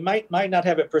 you might not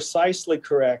have it precisely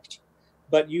correct,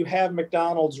 but you have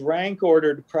McDonald's rank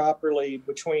ordered properly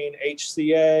between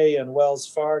HCA and Wells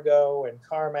Fargo and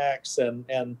CarMax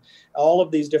and all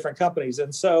of these different companies.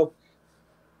 And so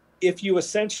if you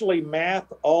essentially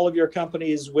map all of your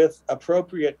companies with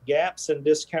appropriate gaps in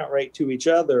discount rate to each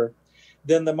other,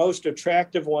 then the most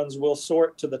attractive ones will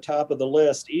sort to the top of the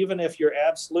list. Even if your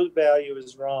absolute value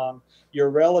is wrong, your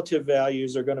relative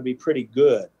values are going to be pretty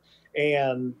good.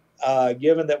 And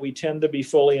given that we tend to be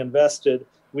fully invested,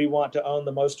 we want to own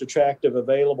the most attractive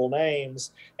available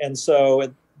names. And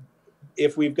so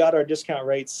if we've got our discount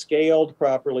rates scaled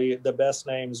properly, the best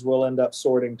names will end up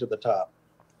sorting to the top.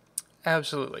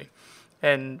 Absolutely.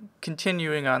 And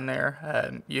continuing on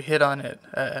there, you hit on it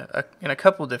in a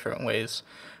couple different ways.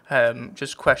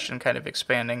 Just question kind of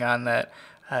expanding on that.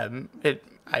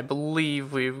 I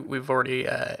believe we've already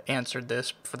answered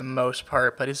this for the most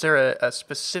part, but is there a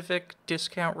specific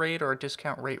discount rate or a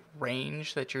discount rate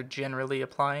range that you're generally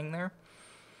applying there?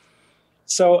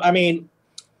 So, I mean,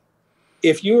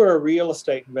 if you are a real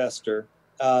estate investor,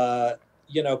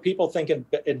 people think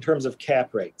in terms of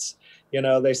cap rates.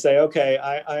 They say, okay,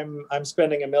 I'm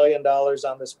spending $1 million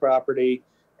on this property,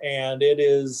 and it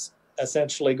is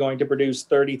essentially going to produce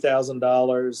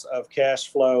 $30,000 of cash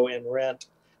flow in rent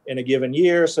in a given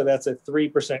year. So that's a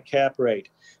 3% cap rate.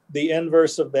 The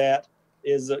inverse of that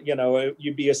is,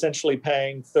 you'd be essentially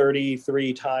paying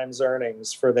 33 times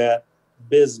earnings for that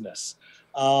business.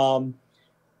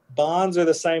 Bonds are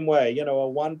the same way. A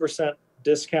 1%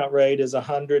 discount rate is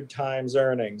 100 times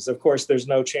earnings. Of course, there's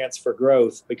no chance for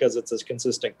growth because it's a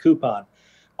consistent coupon.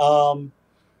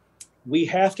 We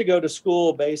have to go to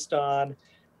school based on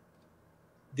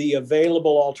the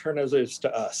available alternatives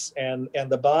to us. And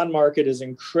the bond market is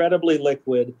incredibly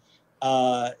liquid.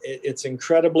 It's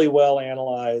incredibly well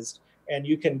analyzed, and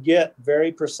you can get very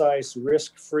precise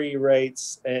risk-free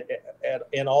rates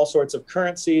in all sorts of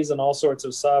currencies and all sorts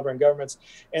of sovereign governments.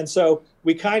 And so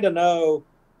we kind of know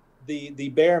the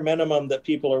bare minimum that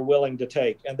people are willing to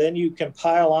take. And then you can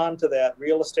pile onto that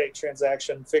real estate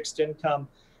transaction, fixed income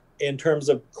in terms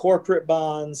of corporate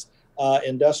bonds,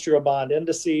 industrial bond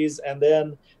indices, and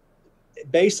then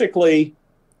basically,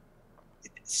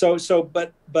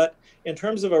 but in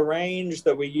terms of a range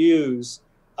that we use,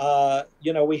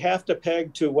 we have to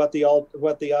peg to what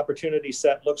the opportunity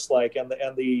set looks like, and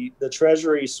the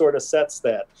Treasury sort of sets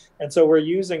that. And so we're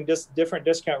using different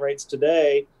discount rates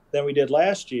today than we did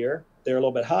last year. They're a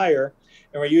little bit higher,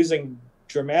 and we're using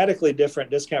dramatically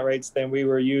different discount rates than we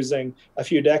were using a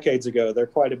few decades ago. They're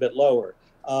quite a bit lower.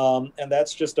 And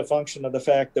that's just a function of the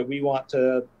fact that we want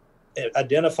to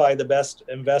identify the best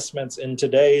investments in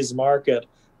today's market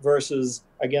versus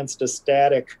against a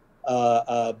static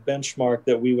benchmark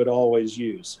that we would always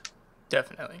use.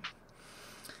 Definitely.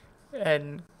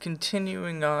 And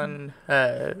continuing on,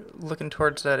 looking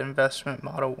towards that investment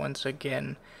model once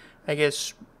again, I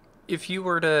guess if you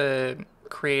were to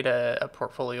create a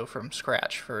portfolio from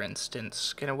scratch, for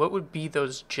instance, what would be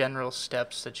those general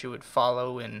steps that you would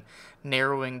follow in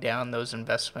narrowing down those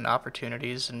investment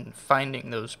opportunities and finding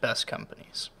those best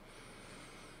companies?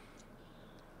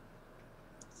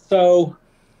 So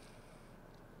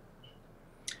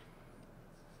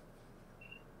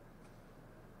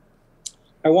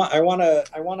I want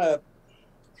to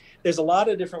there's a lot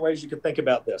of different ways you could think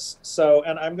about this. So,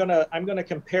 and I'm gonna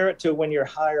compare it to when you're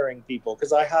hiring people,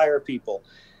 because I hire people.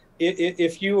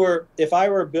 If I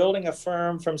were building a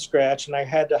firm from scratch and I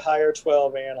had to hire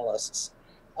 12 analysts,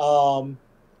 I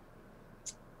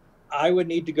would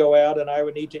need to go out and I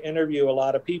would need to interview a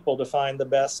lot of people to find the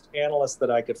best analysts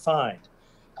that I could find.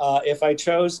 If I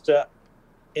chose to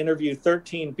interview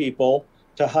 13 people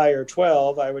to hire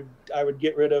 12, I would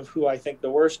get rid of who I think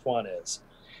the worst one is.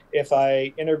 If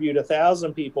I interviewed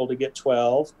 1,000 people to get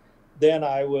 12, then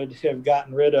I would have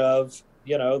gotten rid of,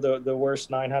 the worst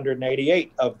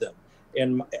 988 of them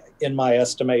in my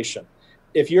estimation.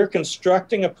 If you're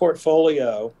constructing a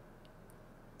portfolio,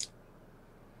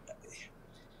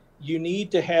 you need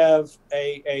to have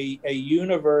a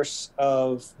universe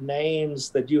of names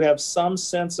that you have some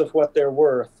sense of what they're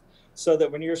worth, so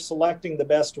that when you're selecting the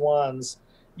best ones,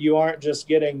 you aren't just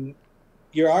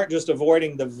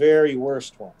avoiding the very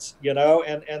worst ones,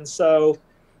 and so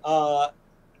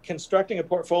constructing a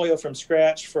portfolio from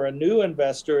scratch for a new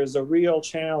investor is a real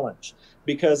challenge,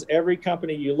 because every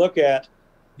company you look at,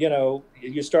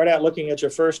 you start out looking at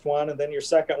your first one, and then your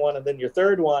second one, and then your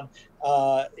third one.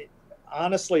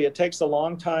 Honestly, it takes a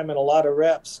long time and a lot of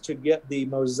reps to get the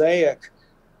mosaic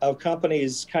of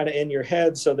companies kind of in your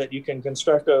head, so that you can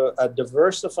construct a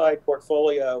diversified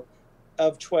portfolio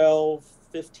of 12,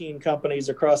 15 companies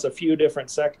across a few different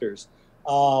sectors.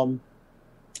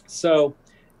 So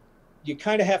you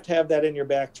kind of have to have that in your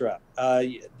backdrop.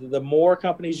 The more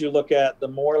companies you look at, the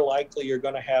more likely you're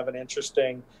going to have an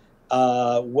interesting,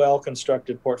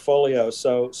 well-constructed portfolio.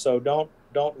 So don't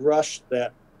rush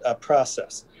that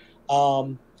process.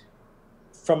 From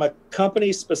a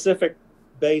company-specific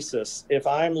basis, if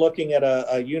I'm looking at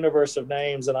a universe of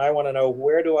names and I want to know,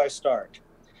 where do I start?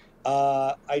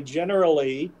 I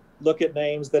generally look at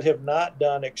names that have not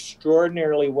done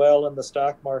extraordinarily well in the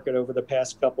stock market over the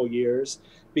past couple years,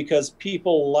 because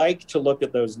people like to look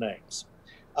at those names.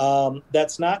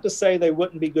 That's not to say they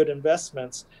wouldn't be good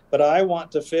investments, but I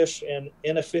want to fish in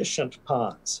inefficient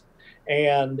ponds.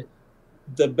 And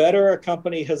the better a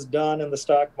company has done in the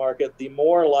stock market, the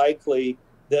more likely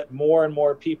that more and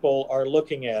more people are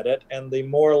looking at it, and the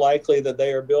more likely that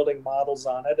they are building models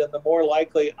on it, and the more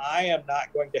likely I am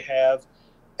not going to have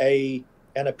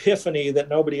an epiphany that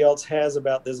nobody else has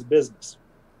about this business.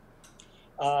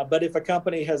 But if a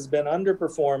company has been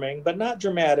underperforming, but not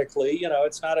dramatically,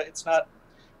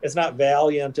 it's not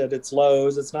valiant at its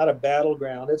lows, it's not a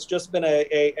battleground, it's just been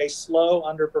a slow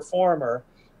underperformer.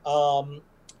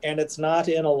 And it's not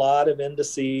in a lot of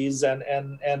indices,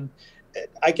 and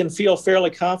I can feel fairly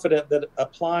confident that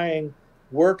applying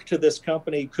work to this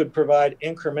company could provide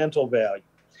incremental value.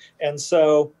 And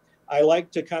so I like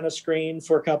to kind of screen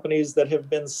for companies that have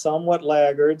been somewhat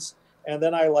laggards, and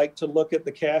then I like to look at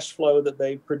the cash flow that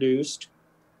they've produced.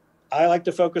 I like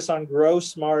to focus on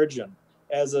gross margin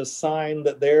as a sign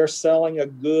that they're selling a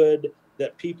good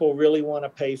that people really want to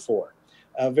pay for.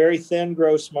 A very thin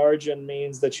gross margin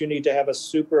means that you need to have a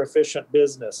super efficient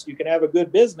business. You can have a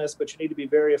good business, but you need to be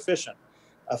very efficient.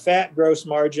 A fat gross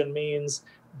margin means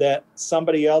that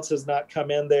somebody else has not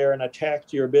come in there and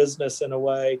attacked your business in a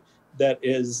way that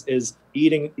is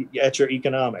eating at your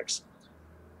economics.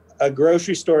 A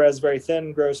grocery store has very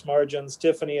thin gross margins.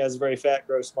 Tiffany has very fat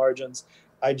gross margins.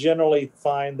 I generally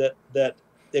find that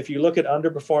if you look at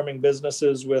underperforming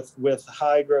businesses with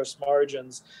high gross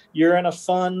margins, you're in a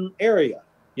fun area,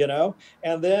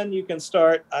 and then you can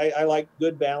start. I like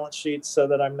good balance sheets, so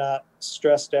that I'm not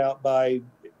stressed out by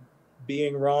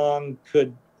being wrong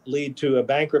could lead to a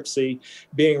bankruptcy.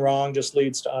 Being wrong just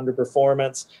leads to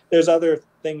underperformance. There's other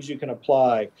things you can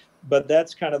apply, but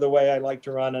that's kind of the way I like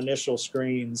to run initial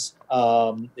screens,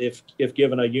 if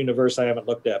given a universe I haven't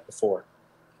looked at before.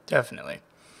 Definitely.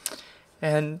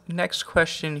 And next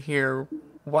question here,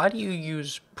 why do you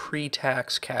use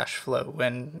pre-tax cash flow?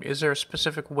 And is there a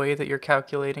specific way that you're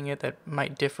calculating it that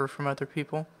might differ from other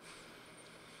people?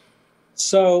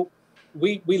 So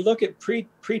we look at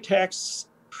pre-tax,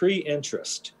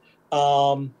 pre-interest,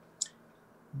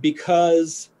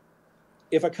 because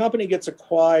if a company gets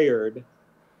acquired,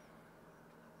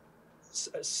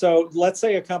 so let's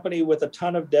say a company with a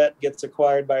ton of debt gets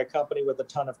acquired by a company with a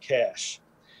ton of cash.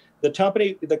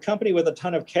 The company with a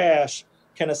ton of cash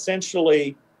can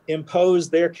essentially impose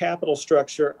their capital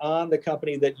structure on the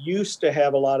company that used to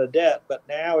have a lot of debt, but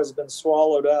now has been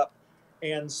swallowed up.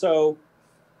 And so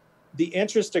the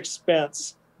interest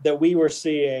expense that we were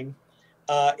seeing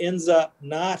ends up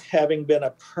not having been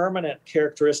a permanent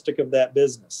characteristic of that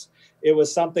business. It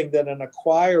was something that an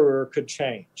acquirer could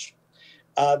change.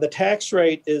 The tax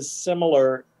rate is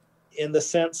similar in the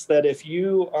sense that if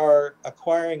you are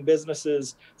acquiring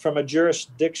businesses from a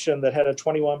jurisdiction that had a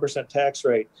 21% tax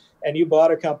rate, and you bought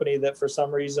a company that for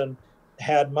some reason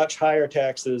had much higher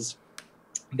taxes,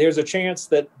 there's a chance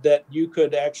that you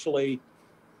could actually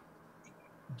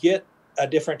get a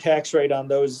different tax rate on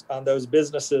those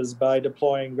businesses by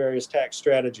deploying various tax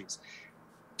strategies.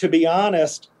 To be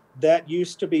honest, that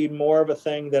used to be more of a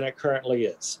thing than it currently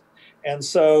is. And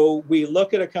so we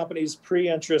look at a company's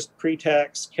pre-interest,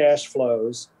 pre-tax cash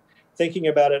flows, thinking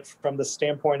about it from the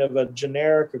standpoint of a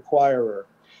generic acquirer.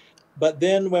 But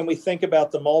then when we think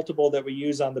about the multiple that we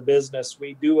use on the business,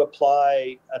 we do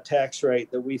apply a tax rate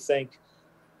that we think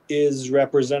is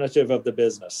representative of the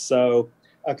business. So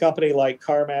a company like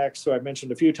CarMax, who I've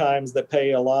mentioned a few times, that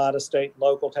pay a lot of state and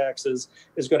local taxes,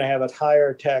 is going to have a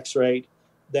higher tax rate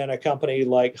than a company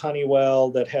like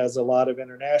Honeywell that has a lot of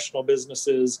international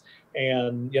businesses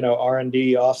and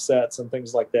R&D offsets and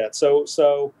things like that.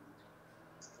 So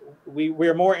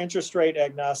we're more interest rate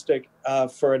agnostic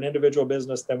for an individual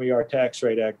business than we are tax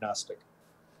rate agnostic.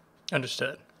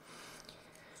 Understood.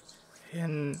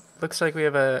 And looks like we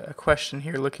have a question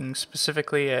here looking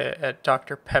specifically at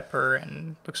Dr. Pepper,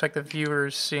 and looks like the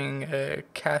viewer's seeing a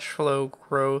cash flow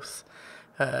growth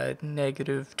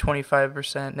negative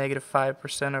 25%, negative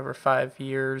 5% over 5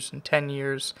 years and 10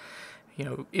 years.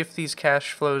 If these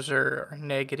cash flows are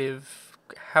negative,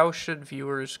 how should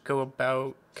viewers go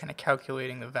about kind of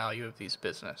calculating the value of these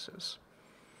businesses?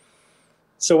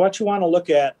 So what you want to look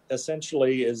at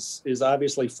essentially is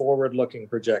obviously forward-looking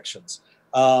projections.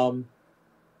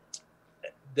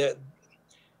 The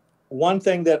one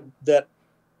thing that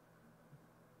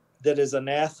is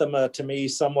anathema to me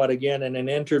somewhat, again, in an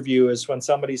interview, is when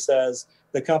somebody says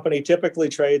the company typically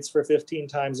trades for 15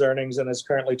 times earnings and is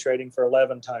currently trading for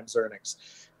 11 times earnings.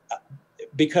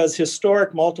 Because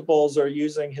historic multiples are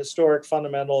using historic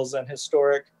fundamentals and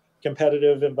historic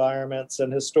competitive environments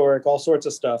and historic all sorts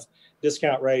of stuff,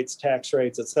 discount rates, tax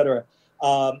rates, et cetera.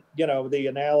 The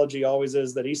analogy always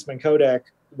is that Eastman Kodak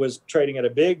was trading at a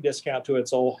big discount to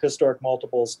its old historic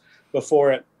multiples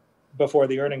before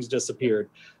the earnings disappeared.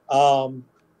 In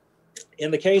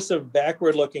the case of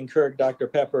backward-looking Kirk Dr.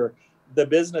 Pepper, the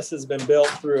business has been built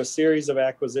through a series of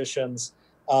acquisitions.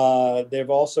 There've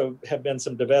also have been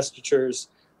some divestitures.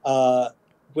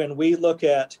 When we look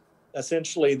at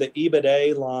essentially the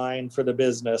EBITDA line for the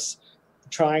business,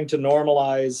 trying to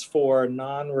normalize for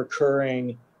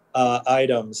non-recurring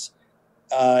items,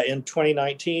 in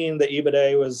 2019, the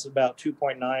EBITDA was about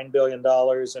 $2.9 billion. In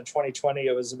 2020,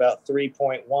 it was about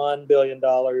 $3.1 billion.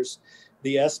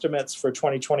 The estimates for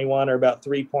 2021 are about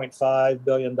 $3.5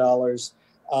 billion.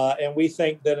 And we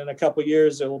think that in a couple of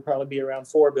years, it will probably be around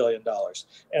 $4 billion.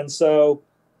 And so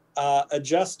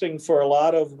adjusting for a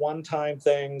lot of one-time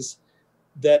things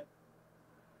that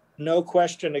no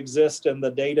question exist in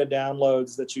the data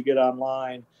downloads that you get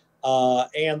online,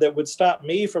 and that would stop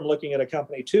me from looking at a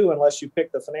company too, unless you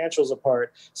pick the financials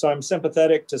apart. So I'm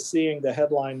sympathetic to seeing the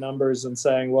headline numbers and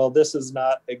saying, well, this is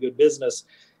not a good business.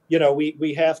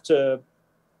 We have to,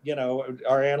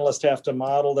 our analysts have to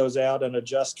model those out and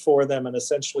adjust for them and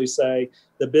essentially say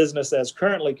the business as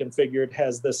currently configured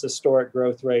has this historic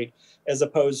growth rate, as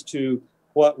opposed to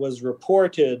what was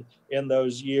reported in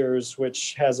those years,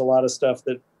 which has a lot of stuff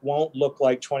that won't look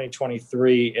like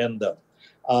 2023 in them.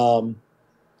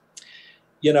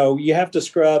 You have to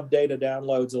scrub data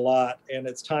downloads a lot, and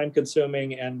it's time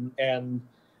consuming, and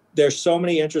there's so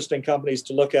many interesting companies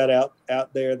to look at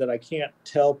out there that I can't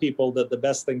tell people that the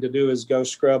best thing to do is go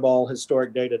scrub all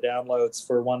historic data downloads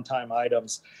for one-time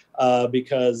items,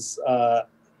 because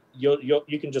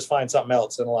you can just find something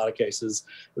else in a lot of cases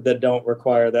that don't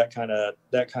require that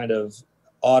kind of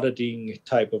auditing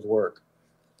type of work.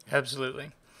 Absolutely.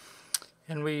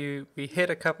 And we hit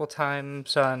a couple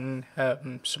times on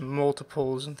some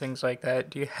multiples and things like that.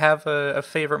 Do you have a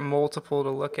favorite multiple to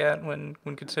look at when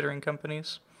considering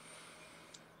companies?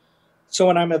 So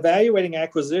when I'm evaluating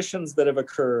acquisitions that have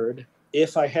occurred,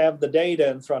 if I have the data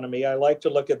in front of me, I like to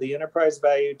look at the enterprise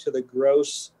value to the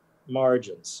gross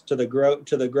margins, to the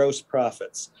gross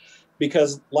profits,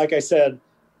 because, like I said,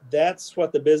 that's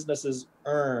what the business has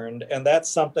earned, and that's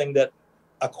something that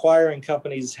acquiring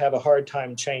companies have a hard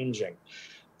time changing.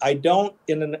 I don't,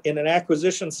 in an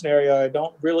acquisition scenario, I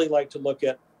don't really like to look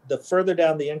at the further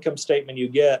down the income statement you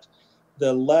get,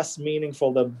 the less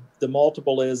meaningful the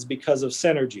multiple is because of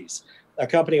synergies. A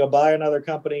company will buy another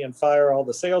company and fire all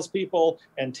the salespeople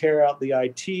and tear out the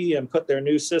IT and put their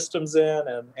new systems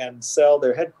in and sell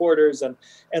their headquarters.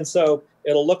 And so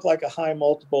it'll look like a high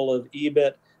multiple of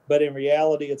EBIT, but in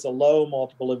reality, it's a low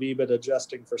multiple of EBIT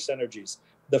adjusting for synergies.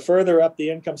 The further up the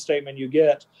income statement you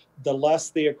get, the less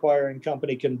the acquiring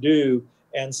company can do.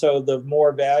 And so the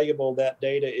more valuable that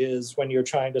data is when you're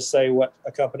trying to say what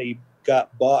a company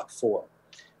got bought for.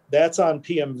 That's on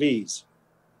PMVs.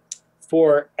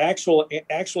 For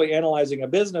actually analyzing a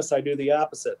business, I do the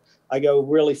opposite. I go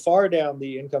really far down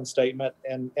the income statement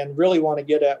and really want to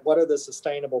get at what are the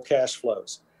sustainable cash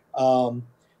flows.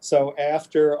 So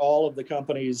after all of the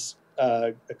company's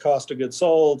cost of goods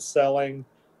sold, selling,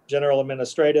 general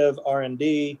administrative,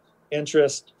 R&D,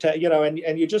 interest,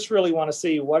 and you just really want to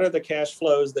see what are the cash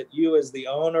flows that you as the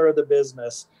owner of the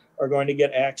business are going to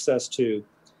get access to.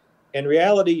 In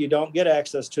reality, you don't get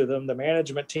access to them. The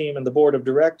management team and the board of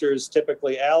directors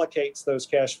typically allocates those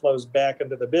cash flows back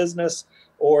into the business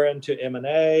or into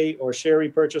M&A or share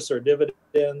repurchase or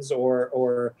dividends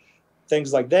or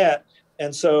things like that.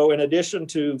 And so in addition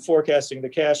to forecasting the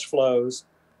cash flows,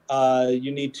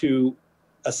 you need to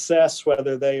assess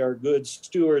whether they are good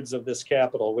stewards of this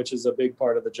capital, which is a big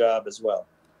part of the job as well.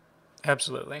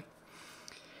 Absolutely.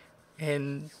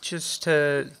 And just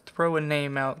to throw a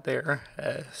name out there,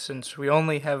 since we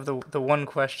only have the one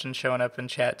question showing up in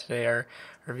chat today, our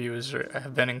viewers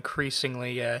have been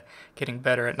increasingly getting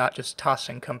better at not just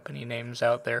tossing company names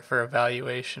out there for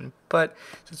evaluation. But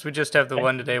since we just have the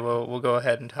one today, we'll go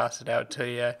ahead and toss it out to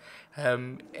you.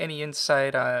 Any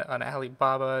insight on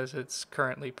Alibaba as it's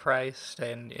currently priced?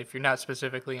 And if you're not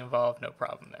specifically involved, no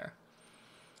problem there.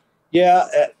 Yeah,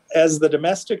 as the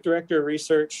domestic director of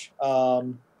research,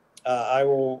 I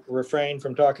will refrain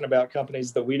from talking about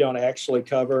companies that we don't actually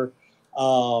cover.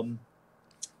 I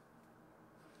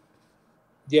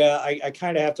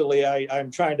kind of have to leave.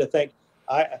 I'm trying to think.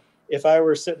 If I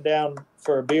were sitting down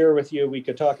for a beer with you, we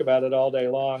could talk about it all day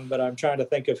long, but I'm trying to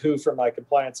think of who from my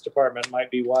compliance department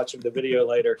might be watching the video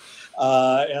later.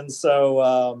 I don't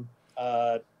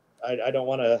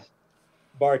want to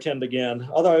bartend again,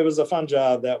 although it was a fun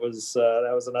job. That was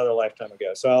another lifetime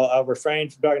ago. So I'll refrain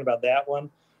from talking about that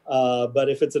one. But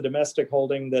if it's a domestic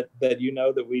holding that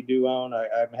that we do own,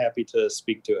 I'm happy to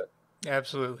speak to it.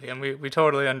 Absolutely, and we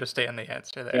totally understand the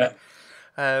answer there.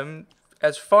 Yeah.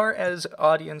 As far as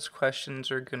audience questions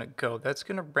are going to go, that's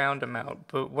going to round them out.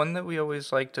 But one that we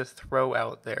always like to throw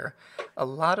out there, a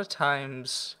lot of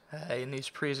times in these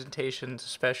presentations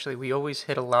especially, we always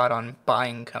hit a lot on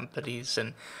buying companies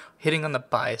and hitting on the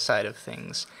buy side of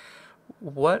things.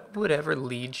 What would ever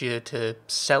lead you to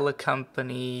sell a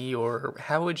company, or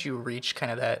how would you reach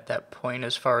kind of that point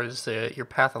as far as your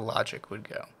path of logic would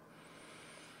go?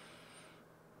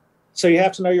 So you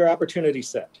have to know your opportunity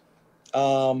set.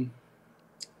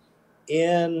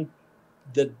 In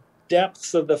the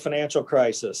depths of the financial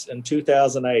crisis in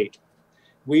 2008,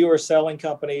 we were selling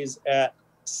companies at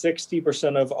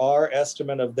 60% of our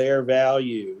estimate of their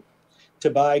value to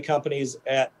buy companies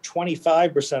at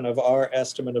 25% of our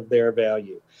estimate of their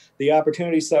value. The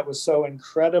opportunity set was so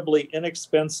incredibly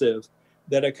inexpensive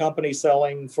that a company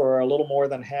selling for a little more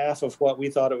than half of what we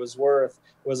thought it was worth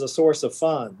was a source of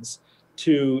funds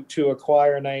to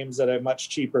acquire names at a much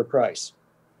cheaper price.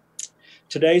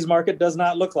 Today's market does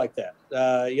not look like that.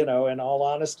 In all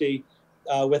honesty,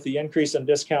 with the increase in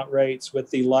discount rates, with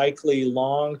the likely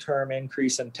long-term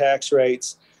increase in tax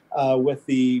rates, with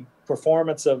the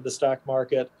performance of the stock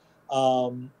market,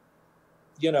 the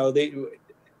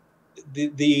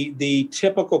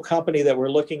typical company that we're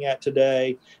looking at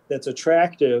today that's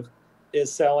attractive is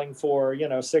selling for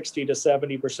 60 to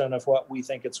 70% of what we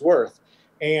think it's worth.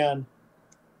 And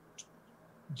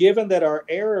given that our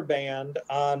error band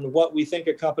on what we think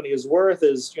a company is worth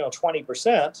is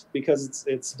 20%, because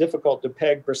it's difficult to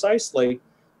peg precisely,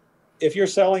 if you're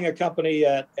selling a company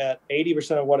at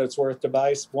 80% of what it's worth to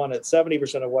buy one at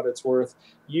 70% of what it's worth,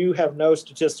 you have no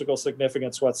statistical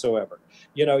significance whatsoever.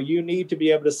 You need to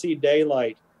be able to see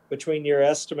daylight between your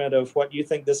estimate of what you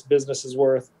think this business is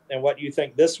worth and what you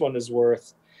think this one is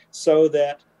worth, so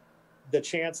that the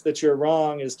chance that you're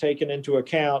wrong is taken into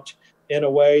account in a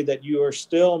way that you are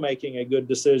still making a good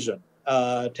decision,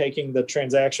 taking the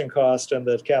transaction cost and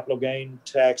the capital gain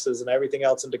taxes and everything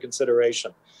else into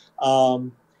consideration.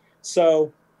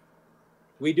 So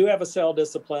we do have a sell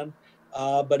discipline,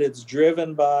 but it's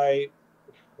driven by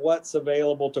what's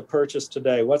available to purchase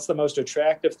today. What's the most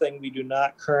attractive thing we do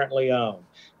not currently own?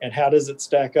 And how does it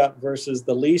stack up versus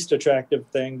the least attractive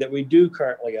thing that we do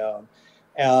currently own?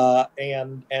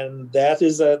 And that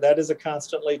is a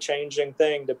constantly changing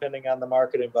thing depending on the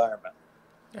market environment.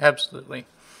 Absolutely.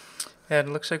 And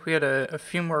it looks like we had a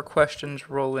few more questions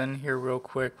roll in here real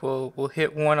quick. We'll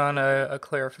hit one on a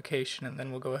clarification, and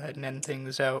then we'll go ahead and end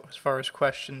things out as far as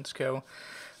questions go.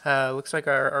 Looks like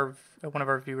our one of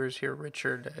our viewers here,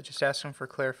 Richard, just asking for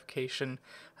clarification.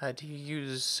 Do you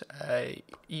use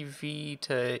EV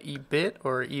to EBIT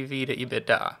or EV to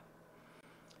EBITDA?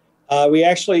 We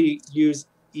actually use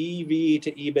EV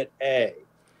to EBITA.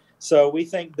 So we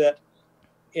think that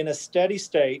in a steady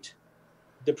state,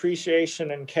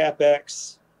 depreciation and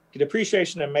maintenance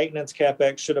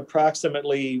CapEx should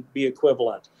approximately be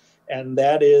equivalent. And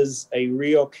that is a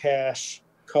real cash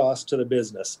cost to the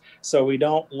business. So we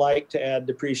don't like to add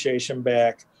depreciation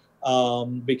back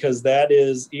because that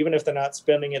is, even if they're not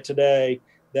spending it today,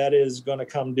 that is going to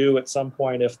come due at some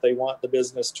point if they want the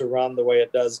business to run the way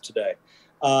it does today.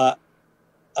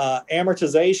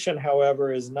 Amortization,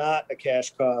 however, is not a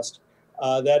cash cost.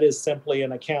 That is simply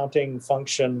an accounting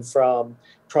function from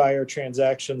prior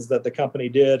transactions that the company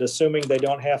did, assuming they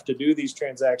don't have to do these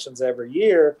transactions every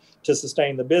year to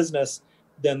sustain the business.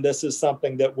 Then this is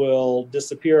something that will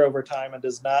disappear over time and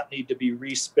does not need to be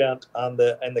respent on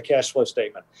the cash flow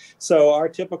statement. So our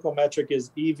typical metric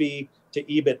is EV to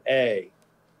EBITA.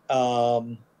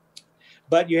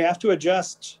 But you have to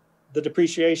adjust the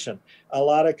depreciation. A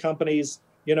lot of companies,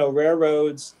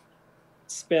 railroads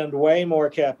spend way more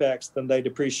capex than they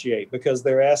depreciate because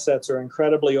their assets are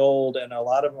incredibly old and a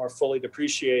lot of them are fully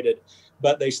depreciated,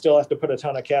 but they still have to put a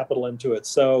ton of capital into it.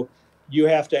 So you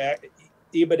have to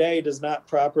EBITDA does not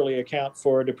properly account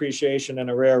for depreciation in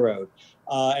a railroad.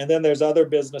 And then there's other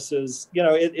businesses,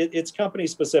 it's company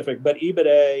specific, but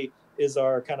EBITDA is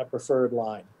our kind of preferred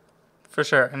line. For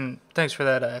sure, and thanks for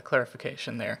that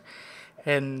clarification there.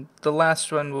 And the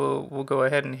last one we'll go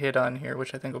ahead and hit on here,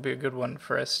 which I think will be a good one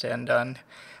for us to end on.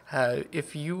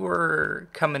 If you were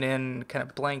coming in kind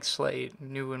of blank slate,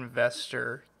 new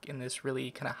investor in this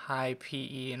really kind of high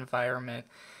PE environment,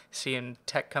 seeing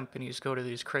tech companies go to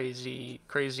these crazy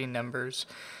numbers,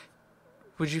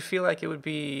 would you feel like it would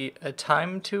be a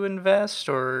time to invest,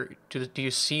 or do you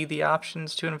see the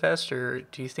options to invest, or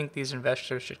do you think these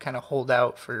investors should kind of hold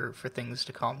out for things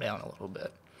to calm down a little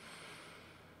bit?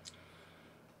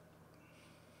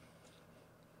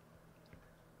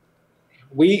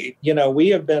 We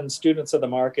have been students of the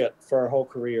market for our whole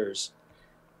careers,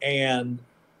 and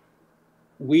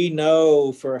we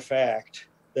know for a fact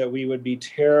that we would be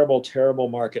terrible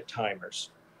market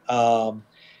timers.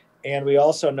 And we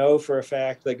also know for a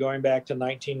fact that going back to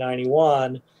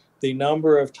 1991, the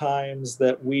number of times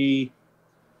that we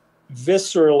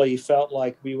viscerally felt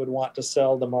like we would want to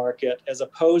sell the market as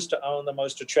opposed to own the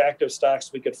most attractive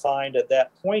stocks we could find at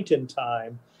that point in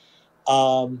time,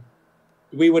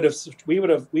 we would have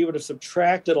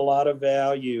subtracted a lot of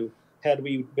value had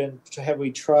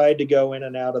we tried to go in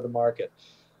and out of the market.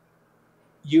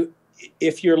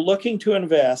 If you're looking to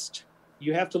invest,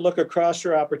 you have to look across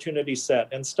your opportunity set,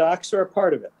 and stocks are a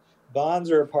part of it. Bonds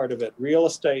are a part of it. Real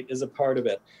estate is a part of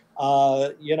it.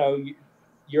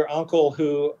 Your uncle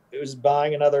who is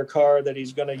buying another car that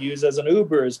he's going to use as an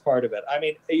Uber is part of it. I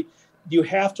mean, you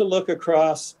have to look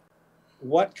across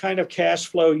what kind of cash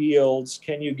flow yields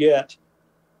can you get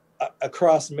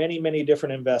across many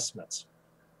different investments.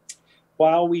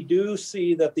 While we do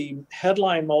see that the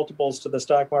headline multiples to the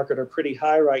stock market are pretty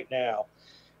high right now,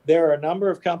 there are a number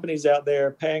of companies out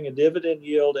there paying a dividend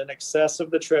yield in excess of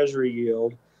the Treasury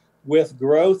yield with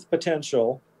growth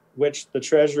potential, which the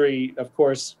Treasury, of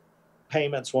course,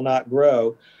 payments will not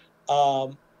grow,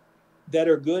 that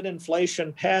are good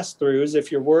inflation pass-throughs.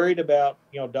 If you're worried about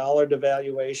dollar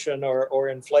devaluation or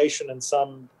inflation in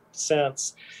some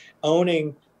sense,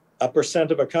 owning a percent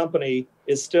of a company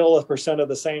is still a percent of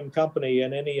the same company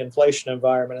in any inflation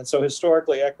environment. And so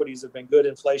historically, equities have been good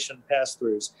inflation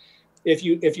pass-throughs. If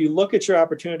you look at your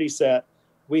opportunity set,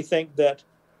 we think that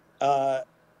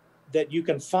that you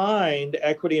can find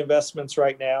equity investments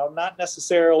right now, not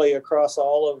necessarily across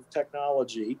all of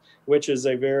technology, which is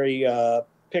a very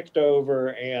picked over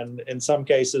and in some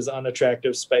cases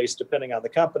unattractive space, depending on the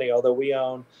company, although we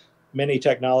own many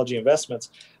technology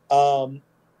investments.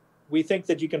 We think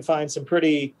that you can find some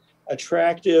pretty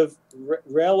attractive,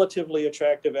 relatively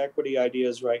attractive equity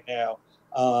ideas right now.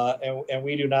 And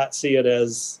we do not see it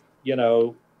as,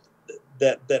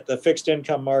 that the fixed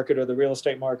income market or the real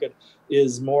estate market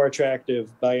is more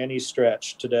attractive by any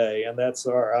stretch today. And that's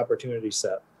our opportunity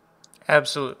set.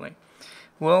 Absolutely.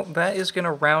 Well, that is going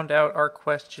to round out our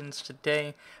questions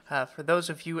today. For those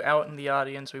of you out in the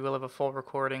audience, we will have a full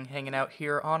recording hanging out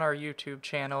here on our YouTube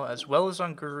channel as well as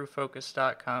on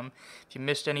GuruFocus.com. If you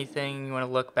missed anything, you want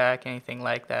to look back, anything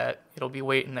like that, it'll be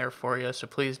waiting there for you, so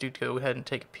please do go ahead and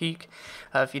take a peek.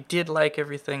 If you did like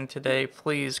everything today,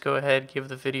 please go ahead, give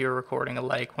the video recording a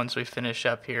like once we finish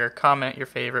up here, comment your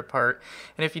favorite part,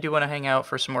 and if you do want to hang out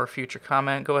for some more future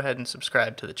comment, go ahead and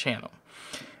subscribe to the channel.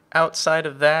 Outside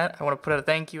of that, I want to put a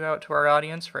thank you out to our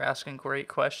audience for asking great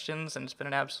questions, and it's been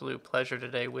an absolute pleasure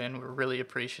today, Win. We're really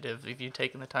appreciative of you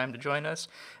taking the time to join us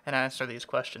and answer these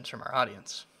questions from our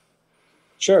audience.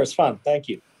 Sure, it's fun. Thank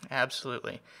you.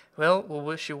 Absolutely. Well, we'll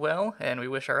wish you well, and we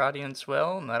wish our audience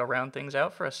well, and that'll round things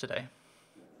out for us today.